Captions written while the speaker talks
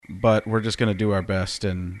but we're just going to do our best,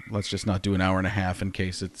 and let's just not do an hour and a half in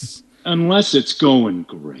case it's... Unless it's going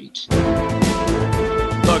great.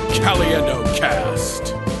 The Caliendo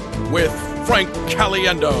Cast with Frank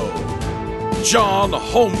Caliendo, John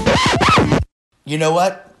Holmes. You know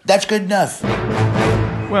what? That's good enough.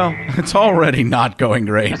 Well, it's already not going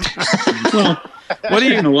great. Well, what do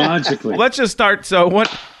you technologically? Let's just start. So what?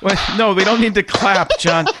 No, we don't need to clap,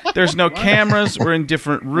 John. There's no cameras. We're in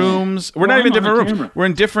different rooms. We're not even in different rooms. Camera. We're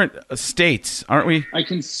in different states, aren't we? I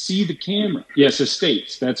can see the camera. Yes,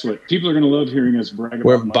 estates. That's what people are going to love hearing us brag about.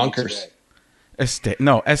 We're bunkers.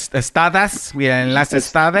 Estadas. We are en las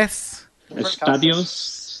estades.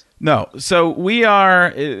 Estadios. No, so we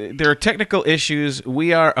are. There are technical issues.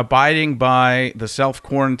 We are abiding by the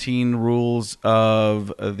self-quarantine rules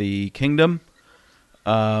of the kingdom.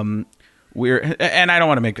 We're, and I don't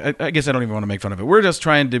want to make. I guess I don't even want to make fun of it. We're just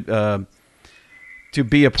trying to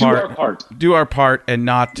be a part, do our part, and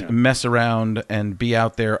not mess around and be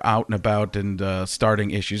out there, out and about, and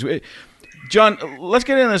starting issues. John, let's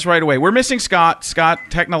get into this right away. We're missing Scott. Scott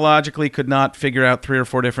technologically could not figure out 3 or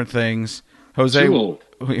 4 different things.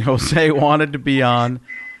 Jose wanted to be on,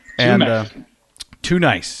 and too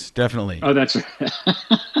nice, definitely. Oh, that's right.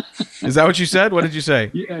 Is that what you said? What did you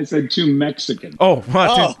say? Yeah, I said too Mexican. Oh,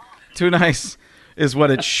 well, too nice is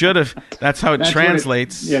what it should have. That's how it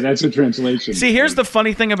translates. That's a translation. See, here's the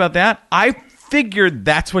funny thing about that. I figured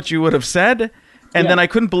that's what you would have said, and then I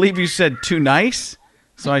couldn't believe you said too nice,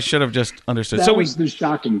 so I should have just understood. That was the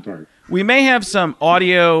shocking part. We may have some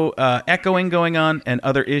audio echoing going on and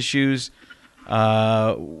other issues.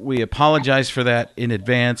 We apologize for that in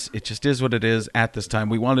advance. It just is what it is at this time.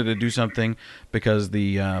 We wanted to do something because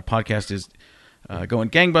the podcast is going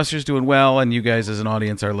gangbusters, doing well, and you guys as an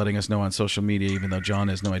audience are letting us know on social media, even though John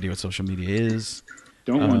has no idea what social media is.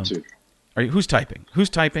 Don't want to. Who's typing? Who's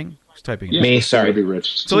typing? Yeah, me, sorry.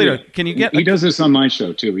 Rich. Toledo, can you get... He does this on my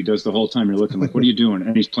show, too. He does the whole time you're looking like, what are you doing?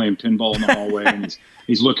 And he's playing pinball in the hallway, and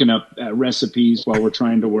he's looking up recipes while we're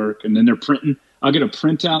trying to work, and then they're printing. I'll get a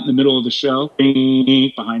printout in the middle of the show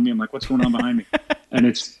behind me. I'm like, what's going on behind me? And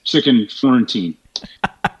it's chicken Florentine.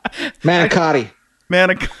 Manicotti.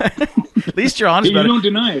 At least you're honest about it. You don't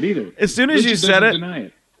deny it either. As soon as you said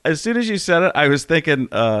it, I was thinking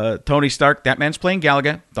Tony Stark, that man's playing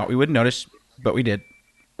Galaga. Thought we wouldn't notice, but we did.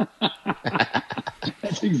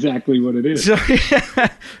 That's exactly what it is. So,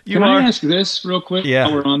 Can I ask this real quick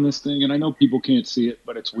while we're on this thing? And I know people can't see it,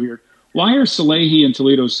 but it's weird. Why are Salehi and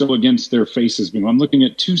Toledo so against their faces being? I'm looking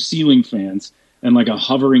at 2 ceiling fans and like a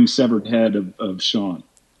hovering severed head of Sean.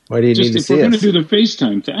 Why do you need to see us? If we're going to do the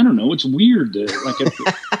FaceTime thing, I don't know. It's weird.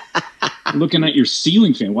 Looking at your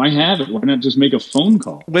ceiling fan. Why have it? Why not just make a phone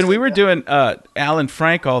call? When we were doing Alan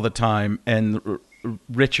Frank all the time, and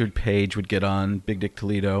Richard Page would get on, Big Dick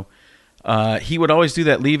Toledo, he would always do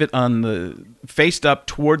that, leave it on the faced up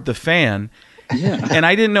toward the fan. Yeah. And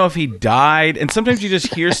I didn't know if he died. And sometimes you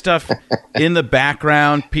just hear stuff in the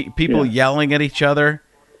background, people yelling at each other.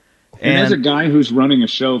 And as a guy who's running a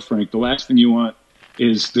show, Frank, the last thing you want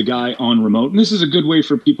is the guy on remote. And this is a good way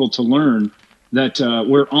for people to learn that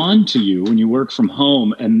we're on to you when you work from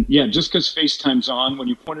home. And just because FaceTime's on, when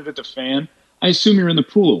you point it at the fan, I assume you're in the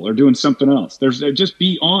pool or doing something else. Just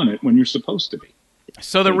be on it when you're supposed to be.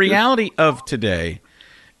 So the reality of today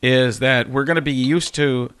is that we're going to be used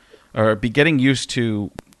to, or be getting used to,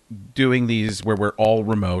 doing these where we're all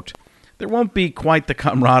remote. There won't be quite the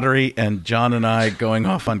camaraderie and John and I going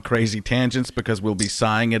off on crazy tangents because we'll be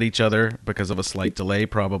sighing at each other because of a slight delay,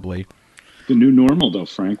 probably. The new normal, though,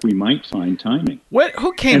 Frank, we might find timing.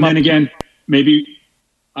 Who came up? And then again, maybe...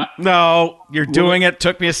 No, you're doing it.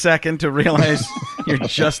 Took me a second to realize you're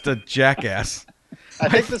just a jackass. I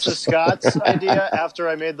think this is Scott's idea after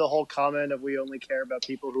I made the whole comment of we only care about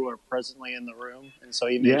people who are presently in the room. And so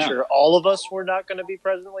he made sure all of us were not going to be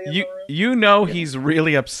presently in the room. You know he's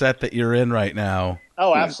really upset that you're in right now.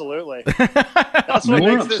 Oh, absolutely. That's what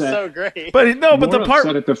makes this so great. But the part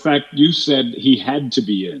upset at the fact you said he had to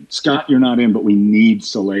be in. Scott, you're not in, but we need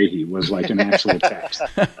Salehi was like an actual text.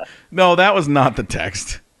 No, that was not the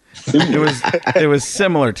text. It was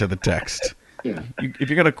similar to the text. Yeah. If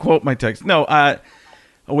you're going to quote my text. No, I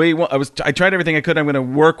tried everything I could. I'm going to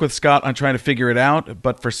work with Scott on trying to figure it out,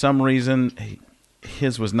 but for some reason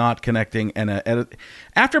his was not connecting. And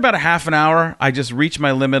after about a half an hour, I just reached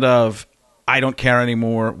my limit of I don't care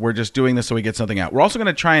anymore. We're just doing this so we get something out. We're also going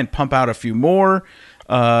to try and pump out a few more,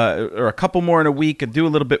 or a couple more in a week, and do a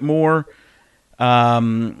little bit more.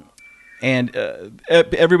 and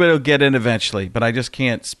everybody will get in eventually, but I just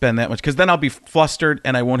can't spend that much because then I'll be flustered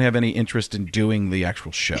and I won't have any interest in doing the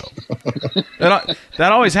actual show. That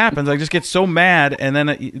always happens. I just get so mad, and then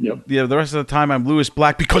the rest of the time I'm Lewis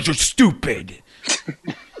Black because you're stupid.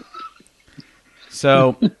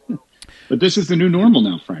 So, but this is the new normal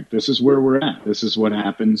now, Frank. This is where we're at. This is what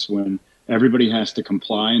happens when everybody has to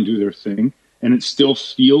comply and do their thing. And it still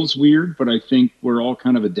feels weird, but I think we're all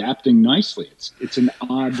kind of adapting nicely. It's an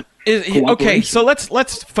odd okay, so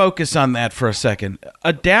let's focus on that for a second.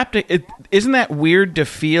 Adapting, isn't that weird to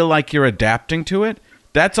feel like you're adapting to it?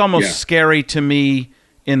 That's almost scary to me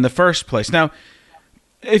in the first place. Now,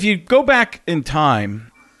 if you go back in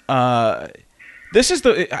time, this is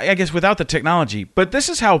I guess without the technology, but this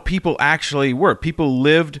is how people actually were. People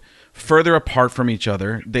lived further apart from each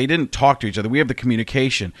other. They didn't talk to each other. We have the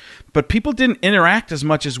communication, but people didn't interact as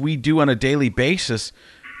much as we do on a daily basis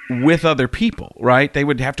with other people, right? They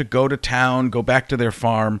would have to go to town, go back to their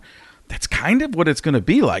farm. That's kind of what it's going to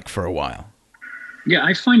be like for a while. Yeah,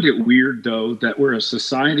 I find it weird, though, that we're a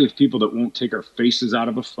society of people that won't take our faces out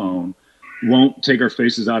of a phone, won't take our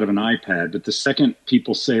faces out of an iPad, but the second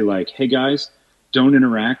people say, like, hey, guys, don't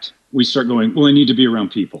interact, we start going, well, I need to be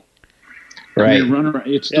around people. Right. Run around.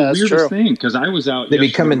 It's the weirdest thing, because I was out. They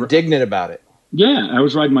become indignant about it. Yeah, I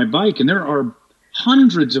was riding my bike, and there are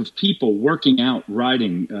hundreds of people working out,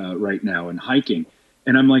 riding right now and hiking.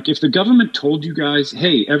 And I'm like, if the government told you guys,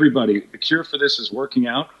 hey, everybody, the cure for this is working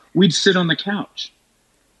out, we'd sit on the couch.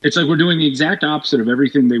 It's like we're doing the exact opposite of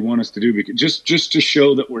everything they want us to do, because just to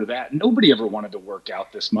show that we're that. Nobody ever wanted to work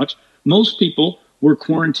out this much. Most people were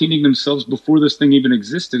quarantining themselves before this thing even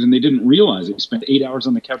existed, and they didn't realize it. They spent 8 hours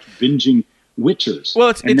on the couch binging Witchers.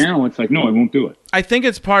 Well, now it's like, no, I won't do it. I think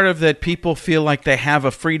it's part of that people feel like they have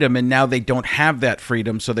a freedom, and now they don't have that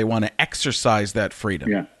freedom, so they want to exercise that freedom.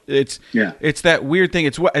 Yeah. It's that weird thing.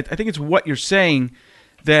 I think it's what you're saying,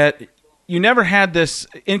 that you never had this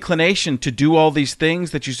inclination to do all these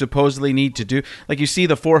things that you supposedly need to do. Like you see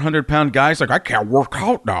the 400-pound guys, like, I can't work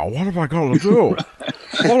out now. What am I going to do?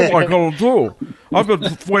 What am I going to do? I've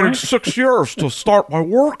been waiting 6 years to start my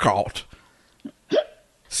workout.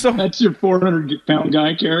 So that's your 400-pound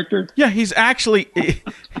guy character? Yeah, he's actually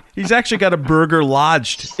got a burger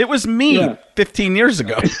lodged. It was me 15 years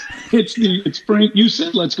ago. It's Frank. You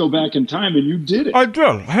said let's go back in time, and you did it. I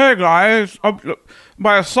did. Hey guys,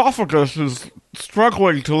 my esophagus is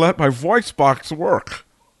struggling to let my voice box work.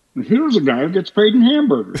 Here's a guy who gets paid in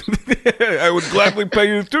hamburgers. I would gladly pay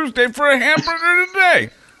you Tuesday for a hamburger today.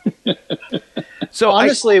 So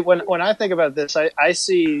honestly, when I think about this, I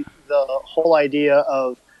see the whole idea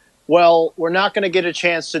of, well, we're not going to get a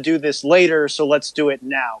chance to do this later, so let's do it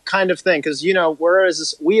now, kind of thing. Because,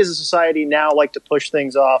 we as a society now like to push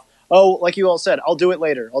things off. Oh, like you all said, I'll do it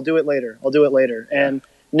later. I'll do it later. I'll do it later. And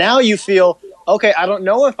now you feel, okay, I don't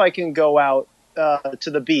know if I can go out to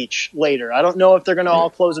the beach later. I don't know if they're going to all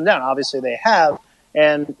close them down. Obviously they have.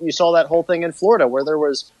 And you saw that whole thing in Florida where there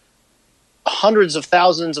was hundreds of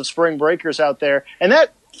thousands of spring breakers out there. And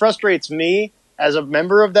that frustrates me as a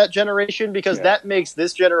member of that generation, because that makes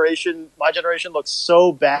this generation, my generation, look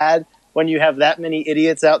so bad when you have that many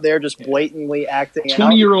idiots out there just blatantly acting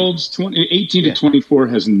 20-year-olds, 18 to 24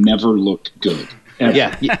 has never looked good.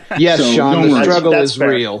 Ever. Yes, so Sean, the struggle is fair.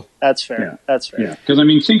 real. That's fair. Yeah. That's fair. Yeah,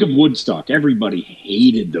 because, think of Woodstock. Everybody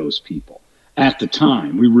hated those people at the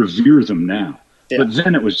time. We revere them now. Yeah. But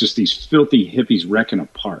then it was just these filthy hippies wrecking a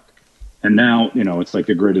park. And now, it's like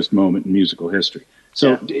the greatest moment in musical history.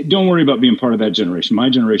 So don't worry about being part of that generation. My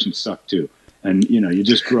generation sucked too. And, you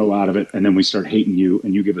just grow out of it, and then we start hating you,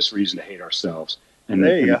 and you give us reason to hate ourselves. And,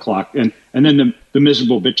 the clock, and then the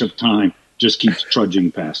miserable bitch of time just keeps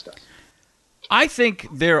trudging past us. I think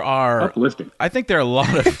there are uplifting. I think there are a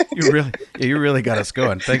lot of you really got us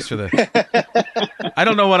going. Thanks for the. I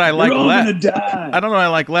don't know what I like less. I don't know what I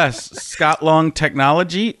like less, Scott Long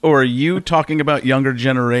technology or you talking about younger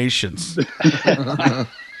generations.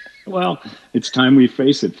 Well, it's time we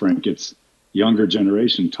face it, Frank. It's younger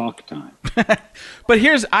generation talk time. But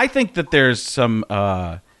I think that there's some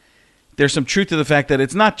truth to the fact that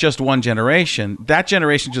it's not just one generation. That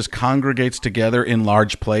generation just congregates together in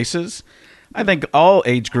large places. I think all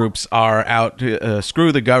age groups are out to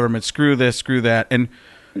screw the government, screw this, screw that. And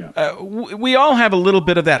we all have a little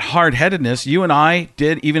bit of that hard-headedness. You and I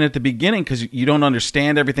did even at the beginning, because you don't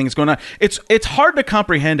understand everything that's going on. It's hard to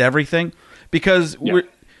comprehend everything because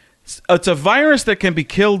it's a virus that can be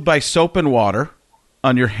killed by soap and water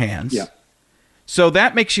on your hands. Yeah. So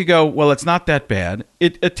that makes you go, well, it's not that bad.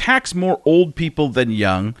 It attacks more old people than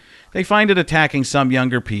young. They find it attacking some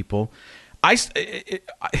younger people. I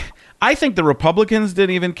think the Republicans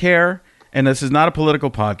didn't even care, and this is not a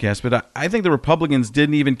political podcast, but I think the Republicans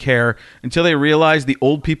didn't even care until they realized the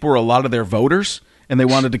old people were a lot of their voters, and they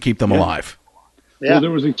wanted to keep them alive. Yeah. Well,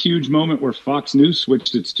 there was a huge moment where Fox News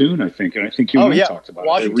switched its tune, I think, and I think you talked about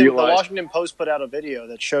it. The Washington Post put out a video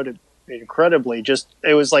that showed it incredibly.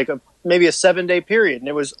 It was like maybe a 7-day period, and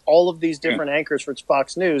it was all of these different anchors for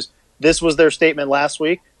Fox News. This was their statement last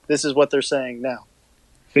week. This is what they're saying now.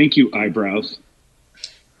 Thank you, eyebrows.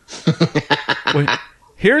 Wait,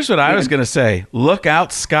 here's what I was going to say. Look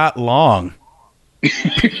out, Scott Long.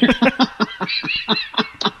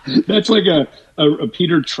 That's like a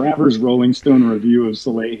Peter Travers Rolling Stone review of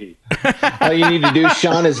Salehi. All you need to do,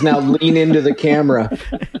 Sean, is now lean into the camera.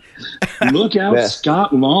 Look out,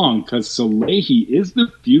 Scott Long, because Salehi is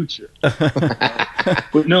the future.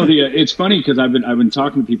 But no, it's funny because I've been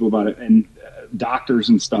talking to people about it and doctors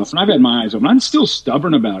and stuff, and I've had my eyes open. I'm still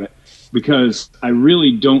stubborn about it because I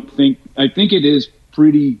really don't think. I think it is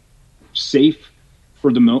pretty safe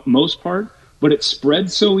for the most part. But it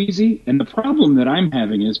spreads so easy, and the problem that I'm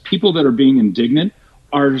having is people that are being indignant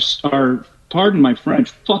are, pardon my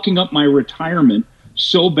French, fucking up my retirement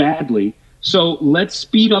so badly. So let's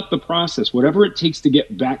speed up the process, whatever it takes to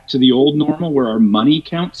get back to the old normal where our money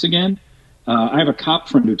counts again. I have a cop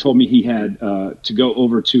friend who told me he had to go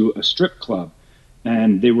over to a strip club,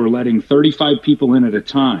 and they were letting 35 people in at a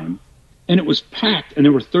time, and it was packed, and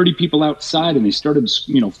there were 30 people outside, and they started,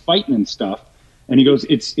 fighting and stuff. And he goes,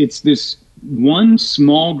 it's this one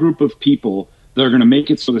small group of people that are going to make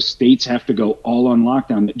it so the states have to go all on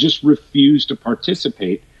lockdown that just refuse to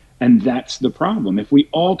participate. And that's the problem. If we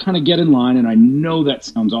all kind of get in line, and I know that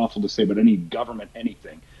sounds awful to say about any government,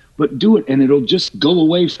 anything, but do it and it'll just go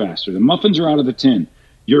away faster. The muffins are out of the tin.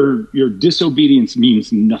 Your disobedience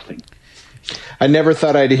means nothing. I never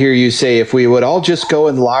thought I'd hear you say if we would all just go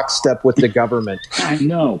in lockstep with the government. I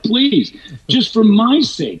know, please, just for my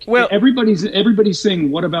sake. Well, everybody's saying,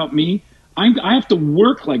 what about me? I have to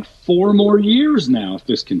work like 4 more years now if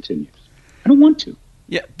this continues. I don't want to.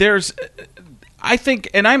 Yeah, I think,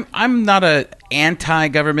 and I'm not a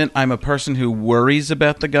anti-government. I'm a person who worries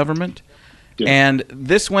about the government. Yeah. And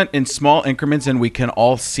this went in small increments, and we can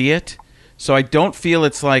all see it. So I don't feel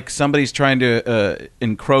it's like somebody's trying to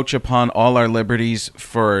encroach upon all our liberties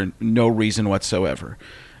for no reason whatsoever.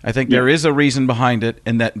 I think there is a reason behind it,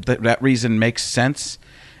 and that reason makes sense.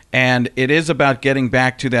 And it is about getting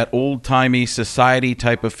back to that old-timey society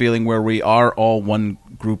type of feeling where we are all one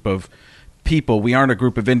group of people. We aren't a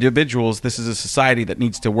group of individuals. This is a society that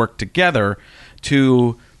needs to work together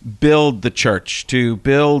to build the church, to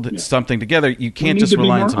build something together. You can't just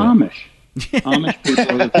rely on someone. Amish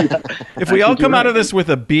people. If we all come out of this with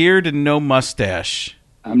a beard and no mustache.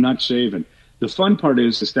 I'm not shaving. The fun part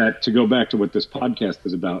is that, to go back to what this podcast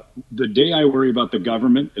is about, the day I worry about the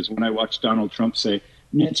government is when I watch Donald Trump say,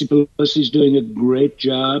 Nancy Pelosi's doing a great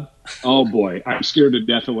job. Oh boy, I'm scared to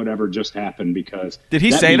death of whatever just happened because did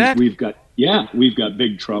he say that? We've got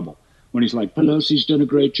big trouble when he's like, Pelosi's done a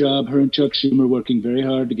great job. Her and Chuck Schumer working very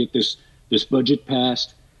hard to get this budget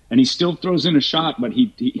passed, and he still throws in a shot, but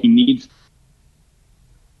he needs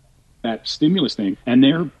that stimulus thing, and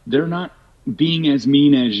they're not being as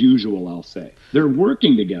mean as usual. I'll say they're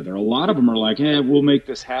working together. A lot of them are like, "Hey, we'll make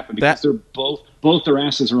this happen," because they're both their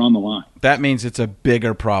asses are on the line. That means it's a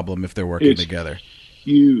bigger problem if they're working together.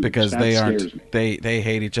 Huge. Because they aren't. They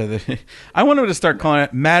hate each other. I want them to start calling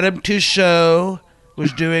it Madame Tussauds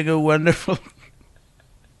was doing a wonderful.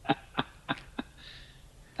 I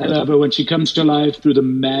love her when she comes to life through the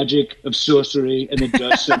magic of sorcery and it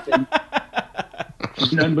does something.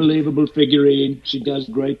 She's an unbelievable figurine. She does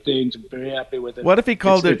great things. I'm very happy with it. What if he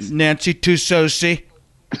called it Nancy Tussauds,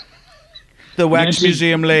 the wax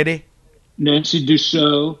museum lady? Nancy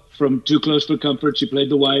Dussault from Too Close for Comfort. She played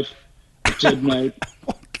the wife of Ted Knight.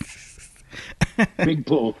 Big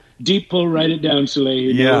pull. Deep pull. Write it down,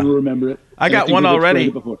 Salehi. No one will remember it. I got one already.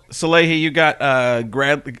 Salehi, you got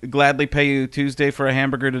gladly pay you Tuesday for a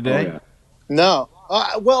hamburger today? Oh, yeah. No.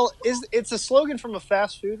 Well, it's a slogan from a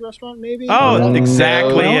fast food restaurant, maybe? Oh,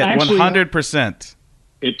 exactly it. Actually, 100%.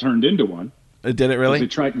 It turned into one. Did it really? They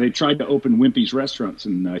tried to open Wimpy's restaurants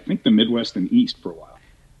in, I think, the Midwest and East for a while.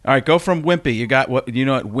 All right, go from Wimpy. You got what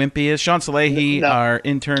Wimpy is? Sean Salehi, our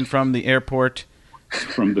intern from the airport.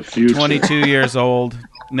 From the future. 22 years old,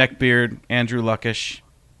 neckbeard, Andrew Luckish,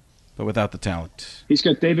 but without the talent. He's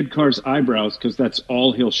got David Carr's eyebrows because that's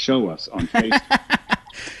all he'll show us on Facebook.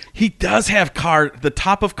 He does have the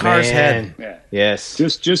top of Carr's head. Yeah. Yes.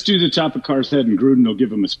 Just do the top of Carr's head and Gruden will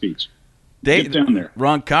give him a speech. Get down there.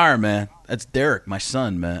 Wrong Carr, man. That's Derek, my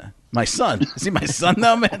son, man. My son. Is he my son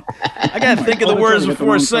now, man? I got to think of the words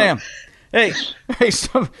before Sam. Hey,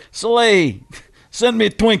 Salehi. Send me a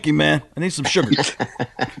Twinkie, man. I need some sugar.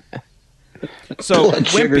 So Blood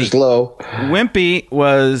sugar's low. Wimpy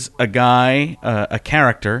was a guy, a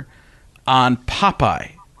character on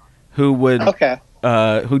Popeye, who would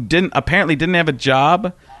who didn't have a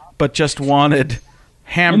job, but just wanted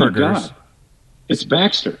hamburgers. Oh my God. It's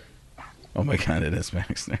Baxter. Oh my God, it is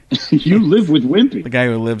Baxter. You live with Wimpy. The guy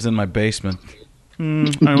who lives in my basement.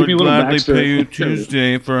 I would gladly pay you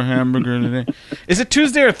Tuesday for a hamburger today. Is it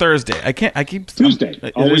Tuesday or Thursday? I keep Tuesday.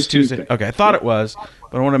 It is Tuesday. Okay, I thought it was,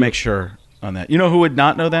 but I want to make sure on that. You know who would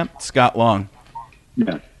not know that? Scott Long.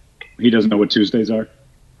 Yeah. He doesn't know what Tuesdays are.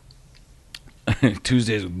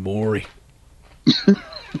 Tuesdays with Maury.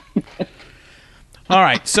 All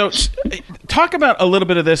right, so talk about a little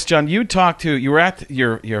bit of this, John. You were at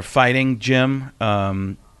your fighting gym,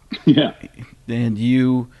 yeah, and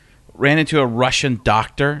you ran into a Russian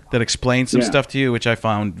doctor that explained some stuff to you, which I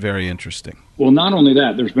found very interesting. Well, not only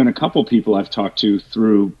that, there's been a couple people I've talked to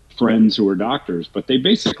through friends who are doctors, but they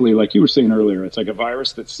basically, like you were saying earlier, it's like a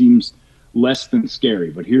virus that seems less than scary.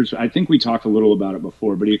 But I think we talked a little about it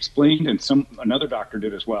before, but he explained, and another doctor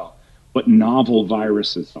did as well, what novel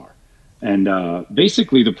viruses are. And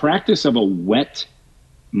basically, the practice of a wet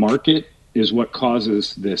market is what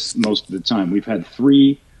causes this most of the time. We've had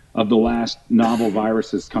 3 of the last novel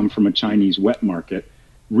viruses come from a Chinese wet market.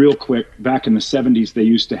 Real quick, back in the 70s, they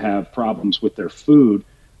used to have problems with their food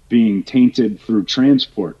being tainted through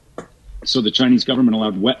transport. So the Chinese government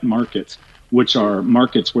allowed wet markets, which are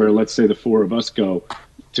markets where, let's say, the 4 of us go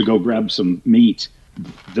to go grab some meat.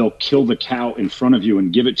 They'll kill the cow in front of you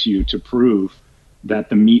and give it to you to prove that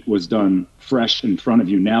the meat was done fresh in front of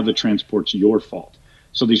you. Now the transport's your fault.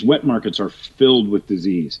 So these wet markets are filled with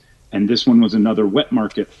disease. And this one was another wet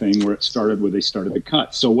market thing where they started the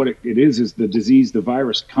cut. So what it is the disease, the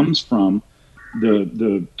virus comes from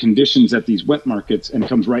the conditions at these wet markets and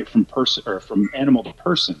comes right from from animal to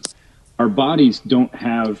person. Our bodies don't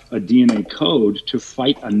have a DNA code to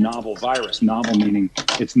fight a novel virus. Novel meaning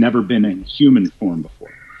it's never been in human form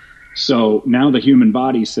before. So now the human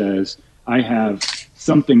body says, I have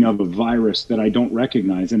something of a virus that I don't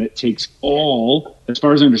recognize, and it takes all, as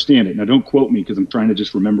far as I understand it, now don't quote me because I'm trying to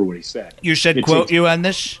just remember what he said. You said quote you on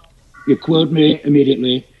this? You quote me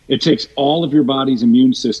immediately. It takes all of your body's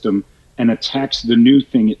immune system and attacks the new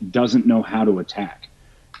thing it doesn't know how to attack.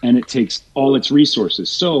 And it takes all its resources.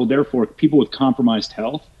 So therefore, people with compromised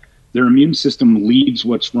health, their immune system leaves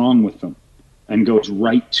what's wrong with them and goes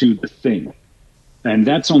right to the thing. And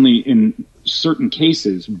that's only in certain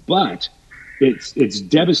cases, but it's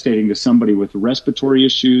devastating to somebody with respiratory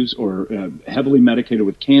issues or heavily medicated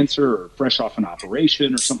with cancer or fresh off an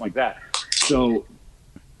operation or something like that. So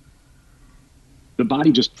the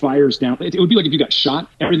body just fires down. It would be like if you got shot,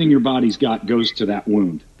 everything your body's got goes to that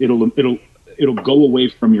wound. It'll go away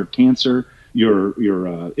from your cancer, your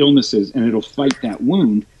illnesses, and it'll fight that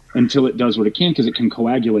wound until it does what it can, because it can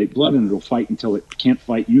coagulate blood, and it'll fight until it can't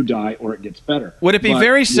fight, you die, or it gets better. Would it be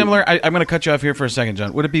very similar? I'm going to cut you off here for a second,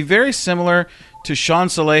 John. Would it be very similar to Sean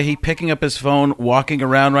Salehi picking up his phone, walking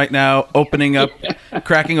around right now,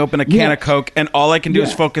 cracking open a can of Coke, and all I can do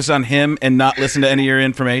is focus on him and not listen to any of your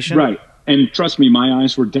information? Right. And trust me, my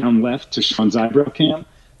eyes were down left to Sean's eyebrow cam,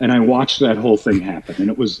 and I watched that whole thing happen, and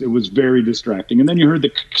it was very distracting. And then you heard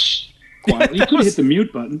the quietly. You could have hit the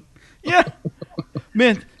mute button. Yeah.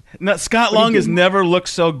 Man, Scott Long has never looked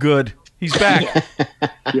so good. He's back.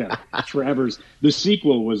 Yeah. Travers. The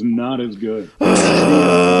sequel was not as good. So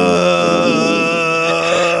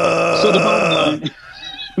the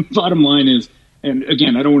bottom line is, and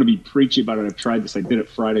again, I don't want to be preachy about it. I've tried this. I did it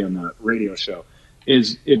Friday on the radio show.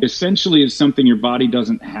 It essentially is something your body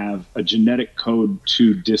doesn't have a genetic code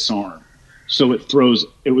to disarm. So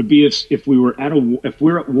it would be if we're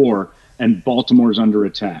at war and Baltimore's under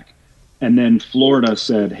attack, and then Florida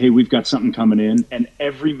said, hey, we've got something coming in, and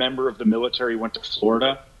every member of the military went to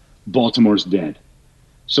Florida, Baltimore's dead.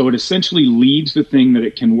 So it essentially leaves the thing that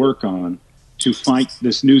it can work on to fight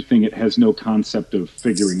this new thing it has no concept of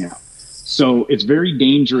figuring out. So it's very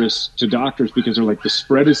dangerous to doctors because they're like, the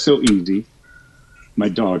spread is so easy. My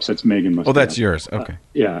dogs, that's Megan. Oh, that's yours. Okay.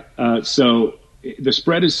 So the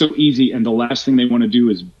spread is so easy, and the last thing they want to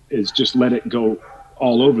do is just let it go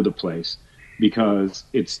all over the place, because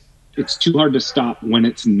it's too hard to stop when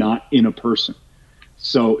it's not in a person.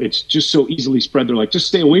 So it's just so easily spread. They're like, just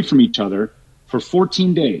stay away from each other for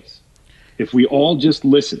 14 days. If we all just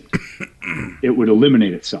listened, it would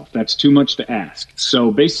eliminate itself. That's too much to ask. So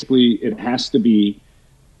basically, it has to be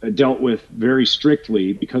dealt with very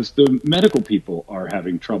strictly, because the medical people are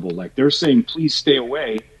having trouble. Like, they're saying, please stay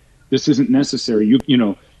away. This isn't necessary. You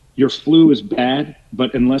know, your flu is bad,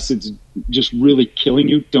 but unless it's just really killing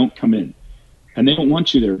you, don't come in. and they don't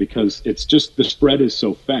want you there because it's just the spread is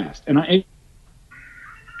so fast. And it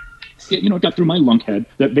got through my lunkhead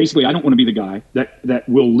that basically I don't want to be the guy that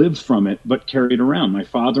will live from it but carry it around. My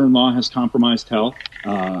father-in-law has compromised health.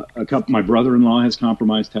 My brother-in-law has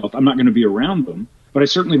compromised health. I'm not going to be around them, but I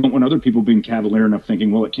certainly don't want other people being cavalier enough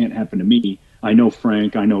thinking, well, it can't happen to me. I know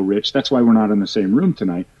Frank, I know Rich. That's why we're not in the same room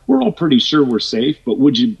tonight. We're all pretty sure we're safe, but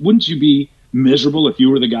wouldn't you be miserable if you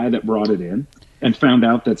were the guy that brought it in and found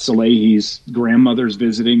out that Salehi's grandmother's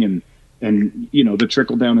visiting and the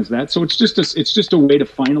trickle down is that. So it's just a way to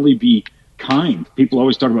finally be kind. People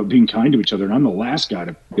always talk about being kind to each other, and I'm the last guy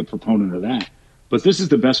to be a proponent of that. But this is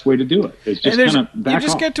the best way to do it. It's just kind of back off. You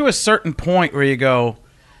just get to a certain point where you go,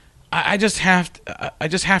 I just have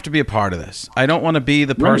to be a part of this. I don't want to be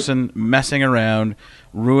the person messing around,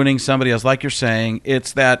 ruining somebody else. Like you're saying,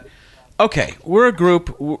 it's that, okay, we're a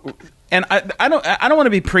group, and I don't want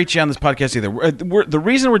to be preachy on this podcast either. The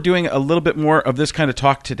reason we're doing a little bit more of this kind of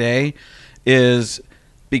talk today is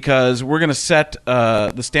because we're going to set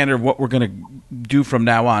the standard of what we're going to do from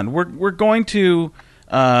now on. We're going to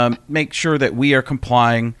make sure that we are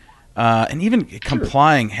complying. And even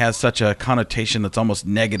complying has such a connotation that's almost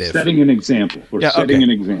negative. Setting an example. We're setting an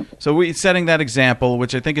example. So we're setting that example,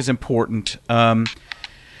 which I think is important. But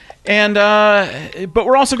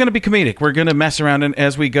we're also going to be comedic. We're going to mess around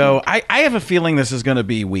as we go. I have a feeling this is going to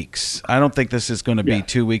be weeks. I don't think this is going to be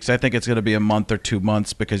 2 weeks. I think it's going to be a month or 2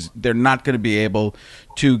 months because they're not going to be able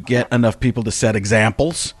to get enough people to set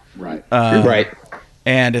examples. Right. Right.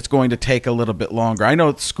 And it's going to take a little bit longer. I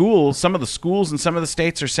know some of the schools in some of the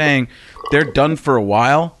states are saying they're done for a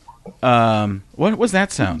while. What was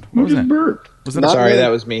that sound? What was that? Burp. Was that Sorry, that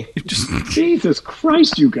was me. Jesus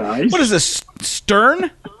Christ, you guys. What is this, Stern?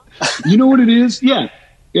 You know what it is? Yeah.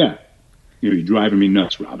 You're driving me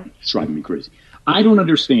nuts, Robin. It's driving me crazy. I don't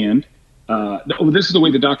understand. This is the way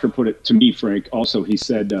the doctor put it to me, Frank. Also, he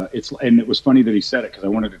said, and it was funny that he said it because I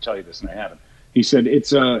wanted to tell you this and I haven't. He said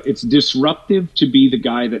it's disruptive to be the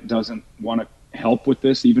guy that doesn't want to help with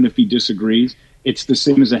this, even if he disagrees. It's the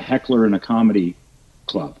same as a heckler in a comedy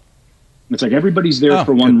club. It's like everybody's there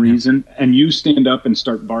for one reason, and you stand up and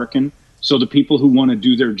start barking, so the people who want to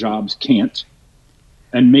do their jobs can't.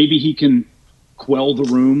 And maybe he can quell the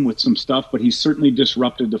room with some stuff, but he's certainly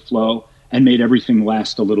disrupted the flow and made everything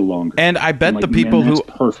last a little longer. And I bet the people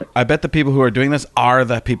who are doing this are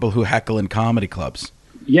the people who heckle in comedy clubs.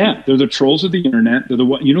 Yeah, they're the trolls of the internet. They're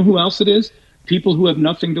you know who else it is? People who have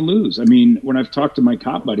nothing to lose. I mean, when I've talked to my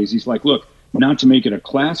cop buddies, he's like, look, not to make it a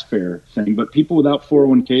class fair thing, but people without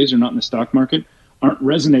 401ks or not in the stock market aren't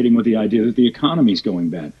resonating with the idea that the economy's going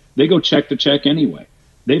bad. They go check to check anyway.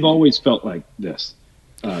 They've always felt like this.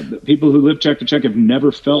 The people who live check to check have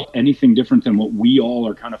never felt anything different than what we all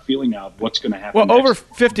are kind of feeling now of what's going to happen next. Over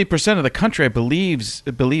 50% of the country, I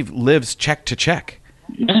believe lives check to check.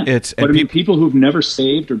 Yeah, people who've never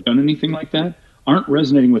saved or done anything like that aren't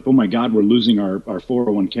resonating with, oh my God, we're losing our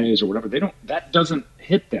 401ks or whatever. That doesn't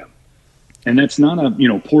hit them. And that's not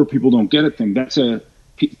a, poor people don't get it thing.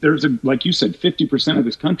 There's like you said, 50% of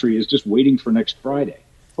this country is just waiting for next Friday.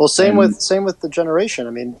 Well, same with the generation. I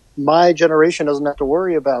mean, my generation doesn't have to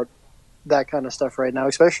worry about that kind of stuff right now,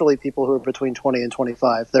 especially people who are between 20 and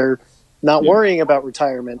 25. They're not worrying about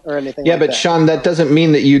retirement or anything like that. Yeah, but Sean, that doesn't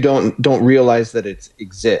mean that you don't realize that it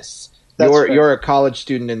exists. You're a college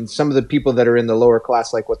student, and some of the people that are in the lower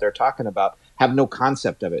class, like what they're talking about, have no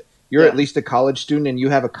concept of it. You're at least a college student, and you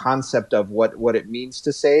have a concept of what it means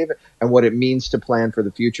to save and what it means to plan for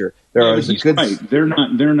the future. Right. They're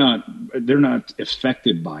not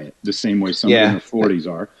affected by it the same way somebody in their 40s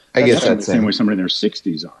are. I guess that's the same way somebody in their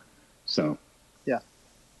 60s are. So.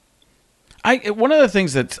 One of the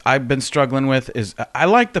things that I've been struggling with is I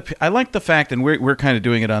like the fact, and we're kind of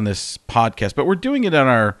doing it on this podcast, but we're doing it on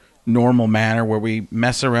our normal manner where we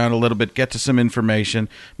mess around a little bit, get to some information,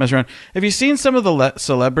 mess around. Have you seen some of the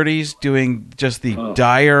celebrities doing just the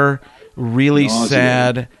dire, really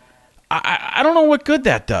sad? I don't know what good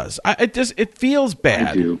that does. It feels bad.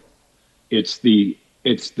 I do. It's the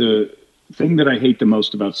thing that I hate the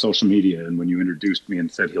most about social media. And when you introduced me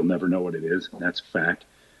and said he'll never know what it is, that's a fact.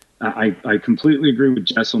 I completely agree with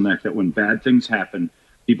Jesselneck that when bad things happen,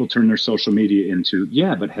 people turn their social media into,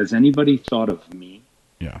 but has anybody thought of me?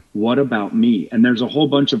 Yeah. What about me? And there's a whole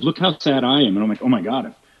bunch of, look how sad I am. And I'm like, oh my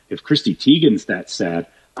God, if Christy Teigen's that sad,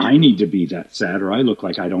 I need to be that sad or I look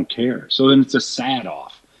like I don't care. So then it's a sad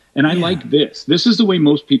off. And I like this. This is the way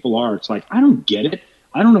most people are. It's like, I don't get it.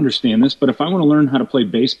 I don't understand this. But if I want to learn how to play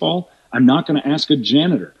baseball, I'm not going to ask a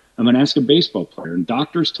janitor. I'm going to ask a baseball player. And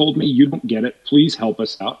doctors told me, you don't get it. Please help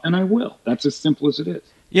us out. And I will. That's as simple as it is.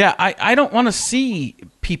 Yeah, I don't want to see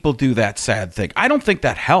people do that sad thing. I don't think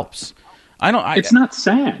that helps. It's not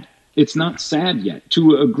sad. It's not sad yet.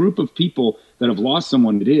 To a group of people that have lost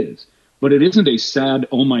someone, it is. But it isn't a sad,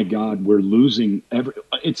 oh my God, we're losing.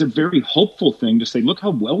 It's a very hopeful thing to say, look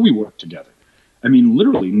how well we work together. I mean,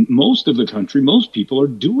 literally, most of the country, most people are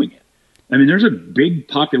doing it. I mean, there's a big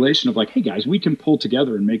population of like, hey guys, we can pull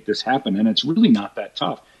together and make this happen. And it's really not that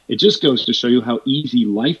tough. It just goes to show you how easy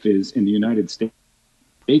life is in the United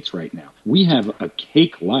States right now. We have a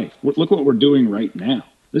cake life. Look what we're doing right now.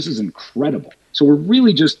 This is incredible. So we're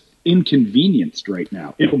really just inconvenienced right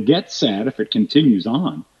now. It'll get sad if it continues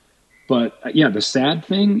on. But yeah, the sad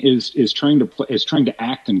thing is trying to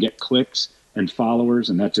act and get clicks and followers,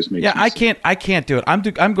 and that just makes I can't do it.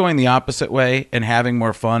 I'm going the opposite way and having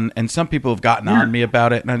more fun. And some people have gotten on me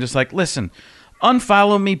about it, and I'm just like, listen,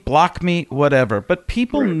 unfollow me, block me, whatever. But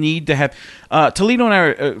people need to have. Toledo and I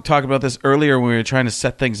were talking about this earlier when we were trying to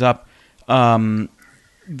set things up.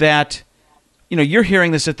 That you're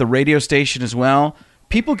hearing this at the radio station as well.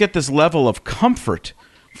 People get this level of comfort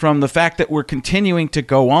from the fact that we're continuing to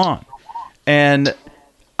go on. And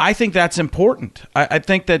I think that's important. I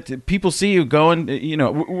think that people see you going,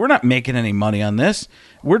 we're not making any money on this.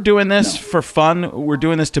 We're doing this for fun. We're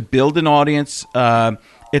doing this to build an audience.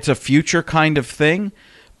 It's a future kind of thing.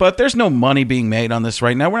 But there's no money being made on this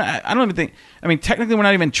right now. I don't even think, technically we're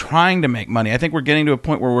not even trying to make money. I think we're getting to a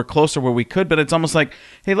point where we're closer where we could, but it's almost like,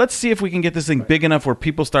 hey, let's see if we can get this thing big enough where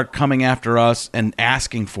people start coming after us and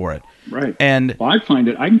asking for it. Right. And I kind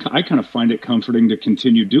of find it comforting to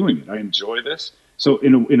continue doing it. I enjoy this. So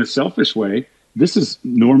in a selfish way, this is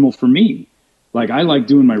normal for me. Like, I like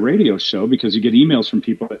doing my radio show because you get emails from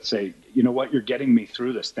people that say, you know what, you're getting me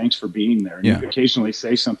through this. Thanks for being there. And you occasionally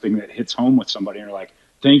say something that hits home with somebody and you're like,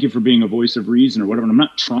 thank you for being a voice of reason or whatever. And I'm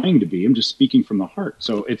not trying to be. I'm just speaking from the heart.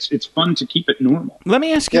 So it's fun to keep it normal. Let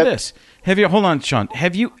me ask you this. Hold on, Sean.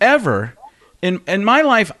 Have you ever, in my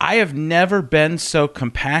life, I have never been so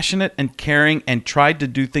compassionate and caring and tried to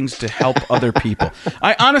do things to help other people.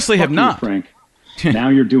 I honestly have not. Frank. Now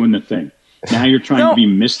you're doing the thing. Now you're trying to be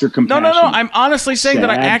Mr. Compassion. No. I'm honestly saying that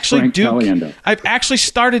I actually Frank do. Caliendo. I've actually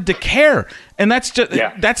started to care, and that's just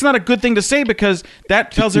that's not a good thing to say because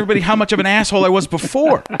that tells everybody how much of an asshole I was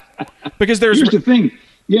before. Because here's the thing.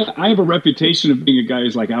 Yeah, I have a reputation of being a guy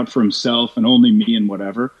who's like out for himself and only me and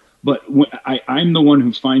whatever. But I'm the one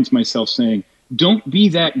who finds myself saying, don't be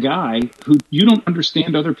that guy who you don't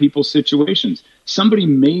understand other people's situations. Somebody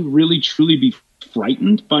may really truly be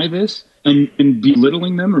frightened by this. And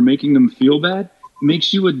belittling them or making them feel bad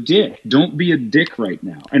makes you a dick. Don't be a dick right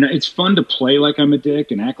now. And it's fun to play like I'm a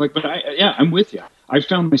dick and act like, but I'm with you. I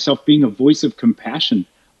found myself being a voice of compassion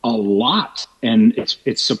a lot. And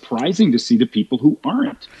it's surprising to see the people who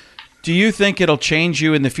aren't. Do you think it'll change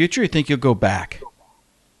you in the future? Or you think you'll go back?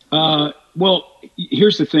 Well,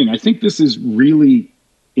 here's the thing. I think this is really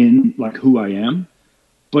in like who I am,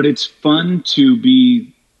 but it's fun to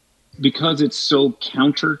be, because it's so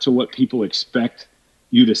counter to what people expect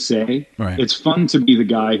you to say. Right. It's fun to be the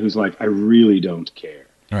guy who's like, I really don't care.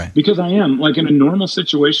 Right. Because I am, like, in a normal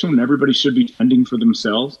situation when everybody should be fending for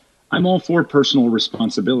themselves, I'm all for personal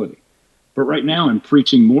responsibility. But right now I'm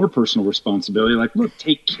preaching more personal responsibility. Like, look,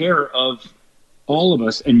 take care of all of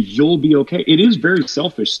us and you'll be okay. It is very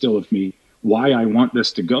selfish still of me why I want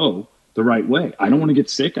this to go the right way. I don't want to get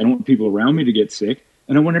sick. I don't want people around me to get sick.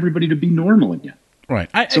 And I want everybody to be normal again. Right.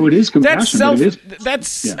 So it is compassion.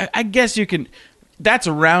 I guess you can. That's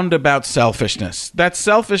roundabout selfishness. That's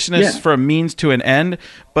selfishness for a means to an end,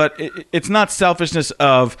 but it's not selfishness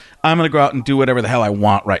of I'm going to go out and do whatever the hell I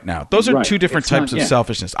want right now. Those are two different types of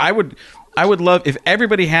selfishness. I would love if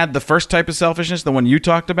everybody had the first type of selfishness, the one you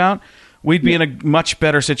talked about. We'd be in a much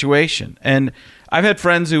better situation. And I've had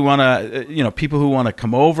friends who want to, people who want to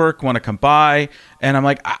come over, want to come by, and I'm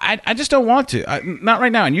like, I just don't want to. Not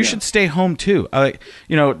right now. And you should stay home too. A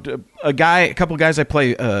couple guys I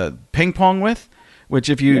play ping pong with, which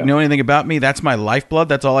if you know anything about me, that's my lifeblood.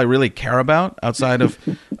 That's all I really care about outside of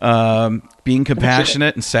being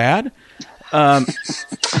compassionate and sad. But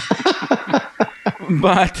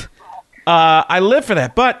I live for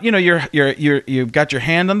that. But you've got your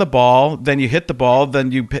hand on the ball, then you hit the ball, then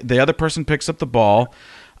the other person picks up the ball.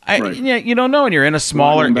 You don't know, and you're in a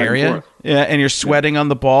smaller area, and you're sweating on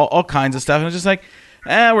the ball, all kinds of stuff, and it's just like,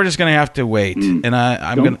 we're just gonna have to wait. And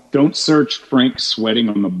don't search Frank sweating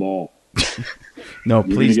on the ball. No,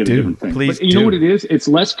 please do. Please do. You know what it is? It's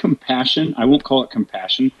less compassion. I won't call it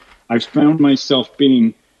compassion. I've found myself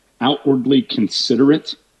being outwardly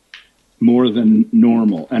considerate more than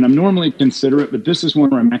normal. And I'm normally considerate, but this is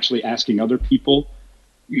one where I'm actually asking other people,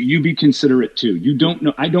 you be considerate too. You don't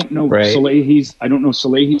know. I don't know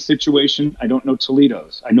Salehi's situation. I don't know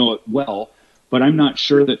Toledo's. I know it well, but I'm not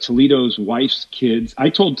sure that Toledo's wife's kids. I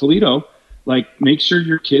told Toledo, like, make sure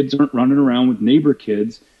your kids aren't running around with neighbor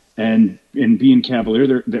kids and being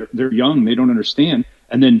cavalier. They're young, they don't understand.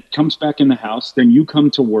 And then comes back in the house. Then you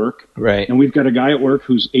come to work, right? And we've got a guy at work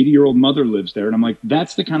whose 80-year-old mother lives there. And I'm like,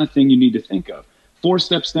 that's the kind of thing you need to think of. 4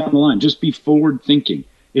 steps down the line, just be forward thinking.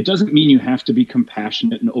 It doesn't mean you have to be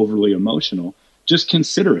compassionate and overly emotional. Just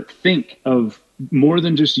consider it. Think of more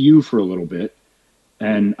than just you for a little bit.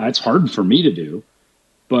 And it's hard for me to do,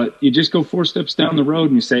 but you just go 4 steps down the road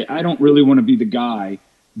and you say, I don't really want to be the guy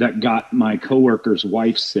that got my coworker's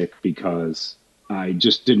wife sick because I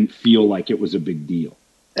just didn't feel like it was a big deal.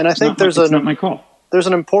 And I think it's not my call. There's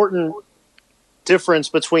an important difference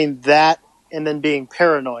between that and then being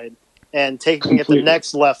paranoid and taking it to the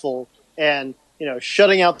next level and,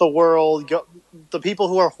 shutting out the world, the people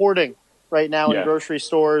who are hoarding right now in grocery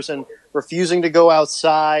stores and refusing to go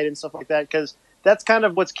outside and stuff like that. Because that's kind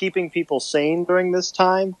of what's keeping people sane during this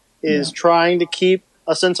time is trying to keep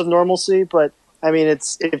a sense of normalcy. But I mean,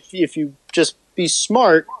 it's if you just be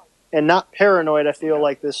smart and not paranoid, I feel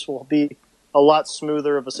like this will be a lot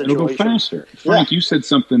smoother of a situation. It'll go faster. Frank, you said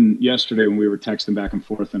something yesterday when we were texting back and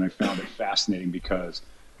forth, and I found it fascinating because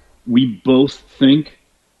we both think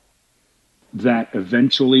that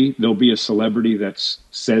eventually there'll be a celebrity that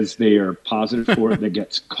says they are positive for it that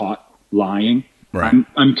gets caught lying. Right.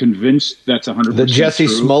 I'm convinced that's 100% the Jesse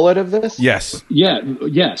true. Smollett of this? Yes.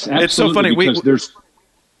 Yes, absolutely. It's so funny. Because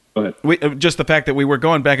just the fact that we were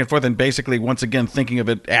going back and forth and basically once again thinking of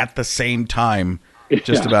it at the same time,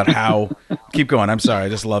 just about how. Keep going. I'm sorry. I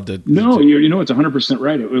just loved it. No, it's 100%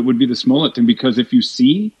 right. It would be the Smollett thing because if you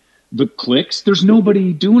see the clicks, there's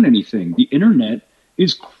nobody doing anything. The internet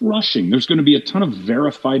is crushing. There's going to be a ton of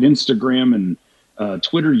verified Instagram and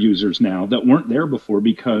Twitter users now that weren't there before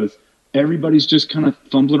because everybody's just kind of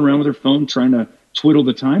fumbling around with their phone trying to twiddle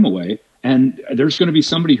the time away. And there's going to be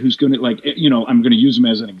somebody who's going to, I'm going to use him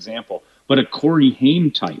as an example, but a Corey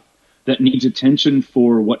Haim type that needs attention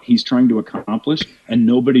for what he's trying to accomplish and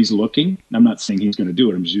nobody's looking. I'm not saying he's going to do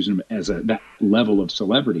it. I'm just using him as that level of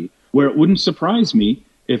celebrity where it wouldn't surprise me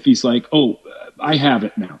if he's like, I have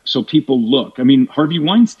it now. So people look. I mean, Harvey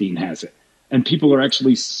Weinstein has it and people are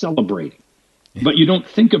actually celebrating. But you don't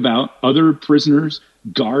think about other prisoners,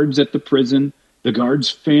 guards at the prison, the guards'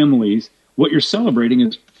 families. What you're celebrating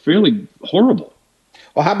is fairly horrible.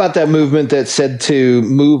 Well, how about that movement that said to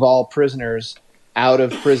move all prisoners out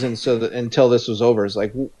of prison so that until this was over? It's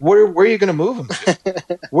like, where are you going to move them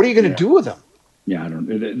to? What are you going to do with them? Yeah,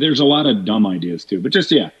 there's a lot of dumb ideas too. But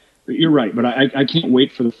just, you're right. But I can't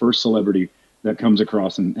wait for the first celebrity that comes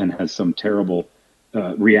across and has some terrible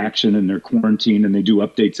reaction and they're quarantined and they do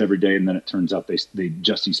updates every day and then it turns out they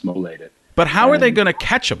Jussie Smollett it. But how are they going to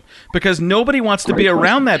catch them? Because nobody wants to be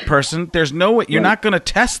around that person. There's no. You're not going to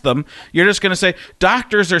test them. You're just going to say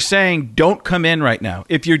doctors are saying don't come in right now.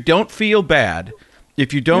 If you don't feel bad,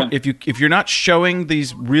 if you're not showing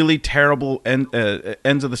these really terrible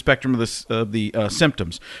ends of the spectrum of the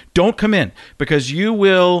symptoms, don't come in because you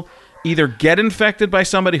will either get infected by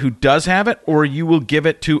somebody who does have it or you will give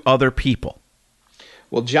it to other people.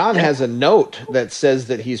 Well, John has a note that says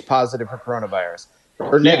that he's positive for coronavirus.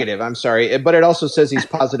 Or negative, I'm sorry. But it also says he's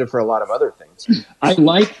positive for a lot of other things. I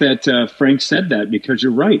like that Frank said that because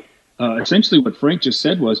you're right. Essentially what Frank just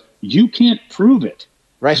said was, you can't prove it.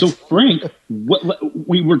 Right. So Frank,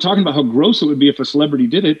 we were talking about how gross it would be if a celebrity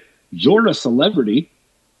did it. You're a celebrity.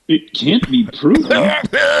 It can't be proven.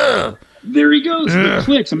 There he goes. The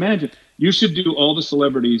clicks. Imagine. You should do all the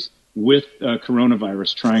celebrities with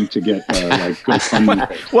coronavirus trying to get GoFundMe.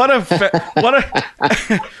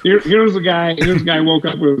 Here's a guy. Here's a guy who woke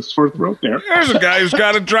up with a sore throat there. Here's a guy who's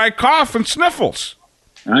got a dry cough and sniffles.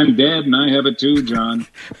 I'm dead and I have it too, John.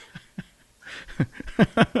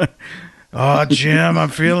 Oh, Jim, I'm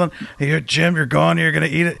feeling. Here, Jim, you're going. You're going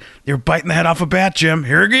to eat it. You're biting the head off a bat, Jim.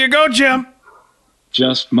 Here you go, Jim.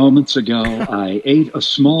 Just moments ago, I ate a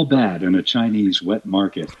small bat in a Chinese wet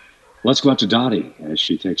market. Let's go out to Dottie as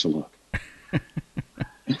she takes a look.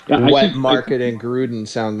 Wet market and Gruden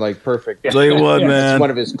sound like perfect. Tell you what, man. It's one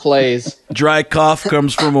of his plays. Dry cough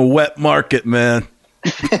comes from a wet market, man.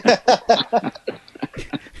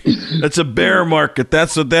 That's a bear market.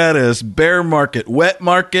 That's what that is. Bear market. Wet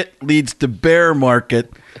market leads to bear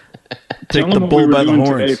market. Take the bull by the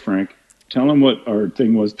horns. Today, Frank. Tell them what our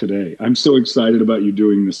thing was today. I'm so excited about you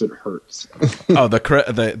doing this. It hurts. Oh, I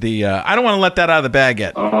don't want to let that out of the bag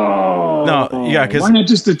yet. Oh, no, yeah. Cause, why not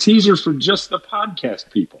just a teaser for just the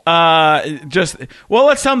podcast people?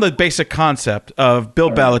 Let's tell them the basic concept of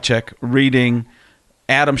Bill Belichick reading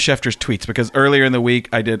Adam Schefter's tweets, because earlier in the week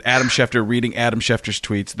I did Adam Schefter reading Adam Schefter's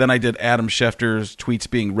tweets. Then I did Adam Schefter's tweets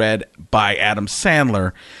being read by Adam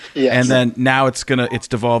Sandler. Yes. And then now it's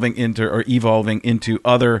evolving into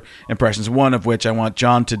other impressions, one of which I want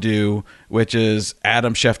John to do, which is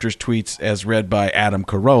Adam Schefter's tweets as read by Adam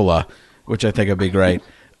Carolla, which I think would be great.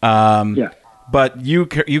 But you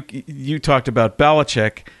talked about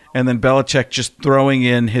Belichick, and then Belichick just throwing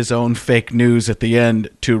in his own fake news at the end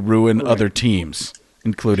to ruin other teams,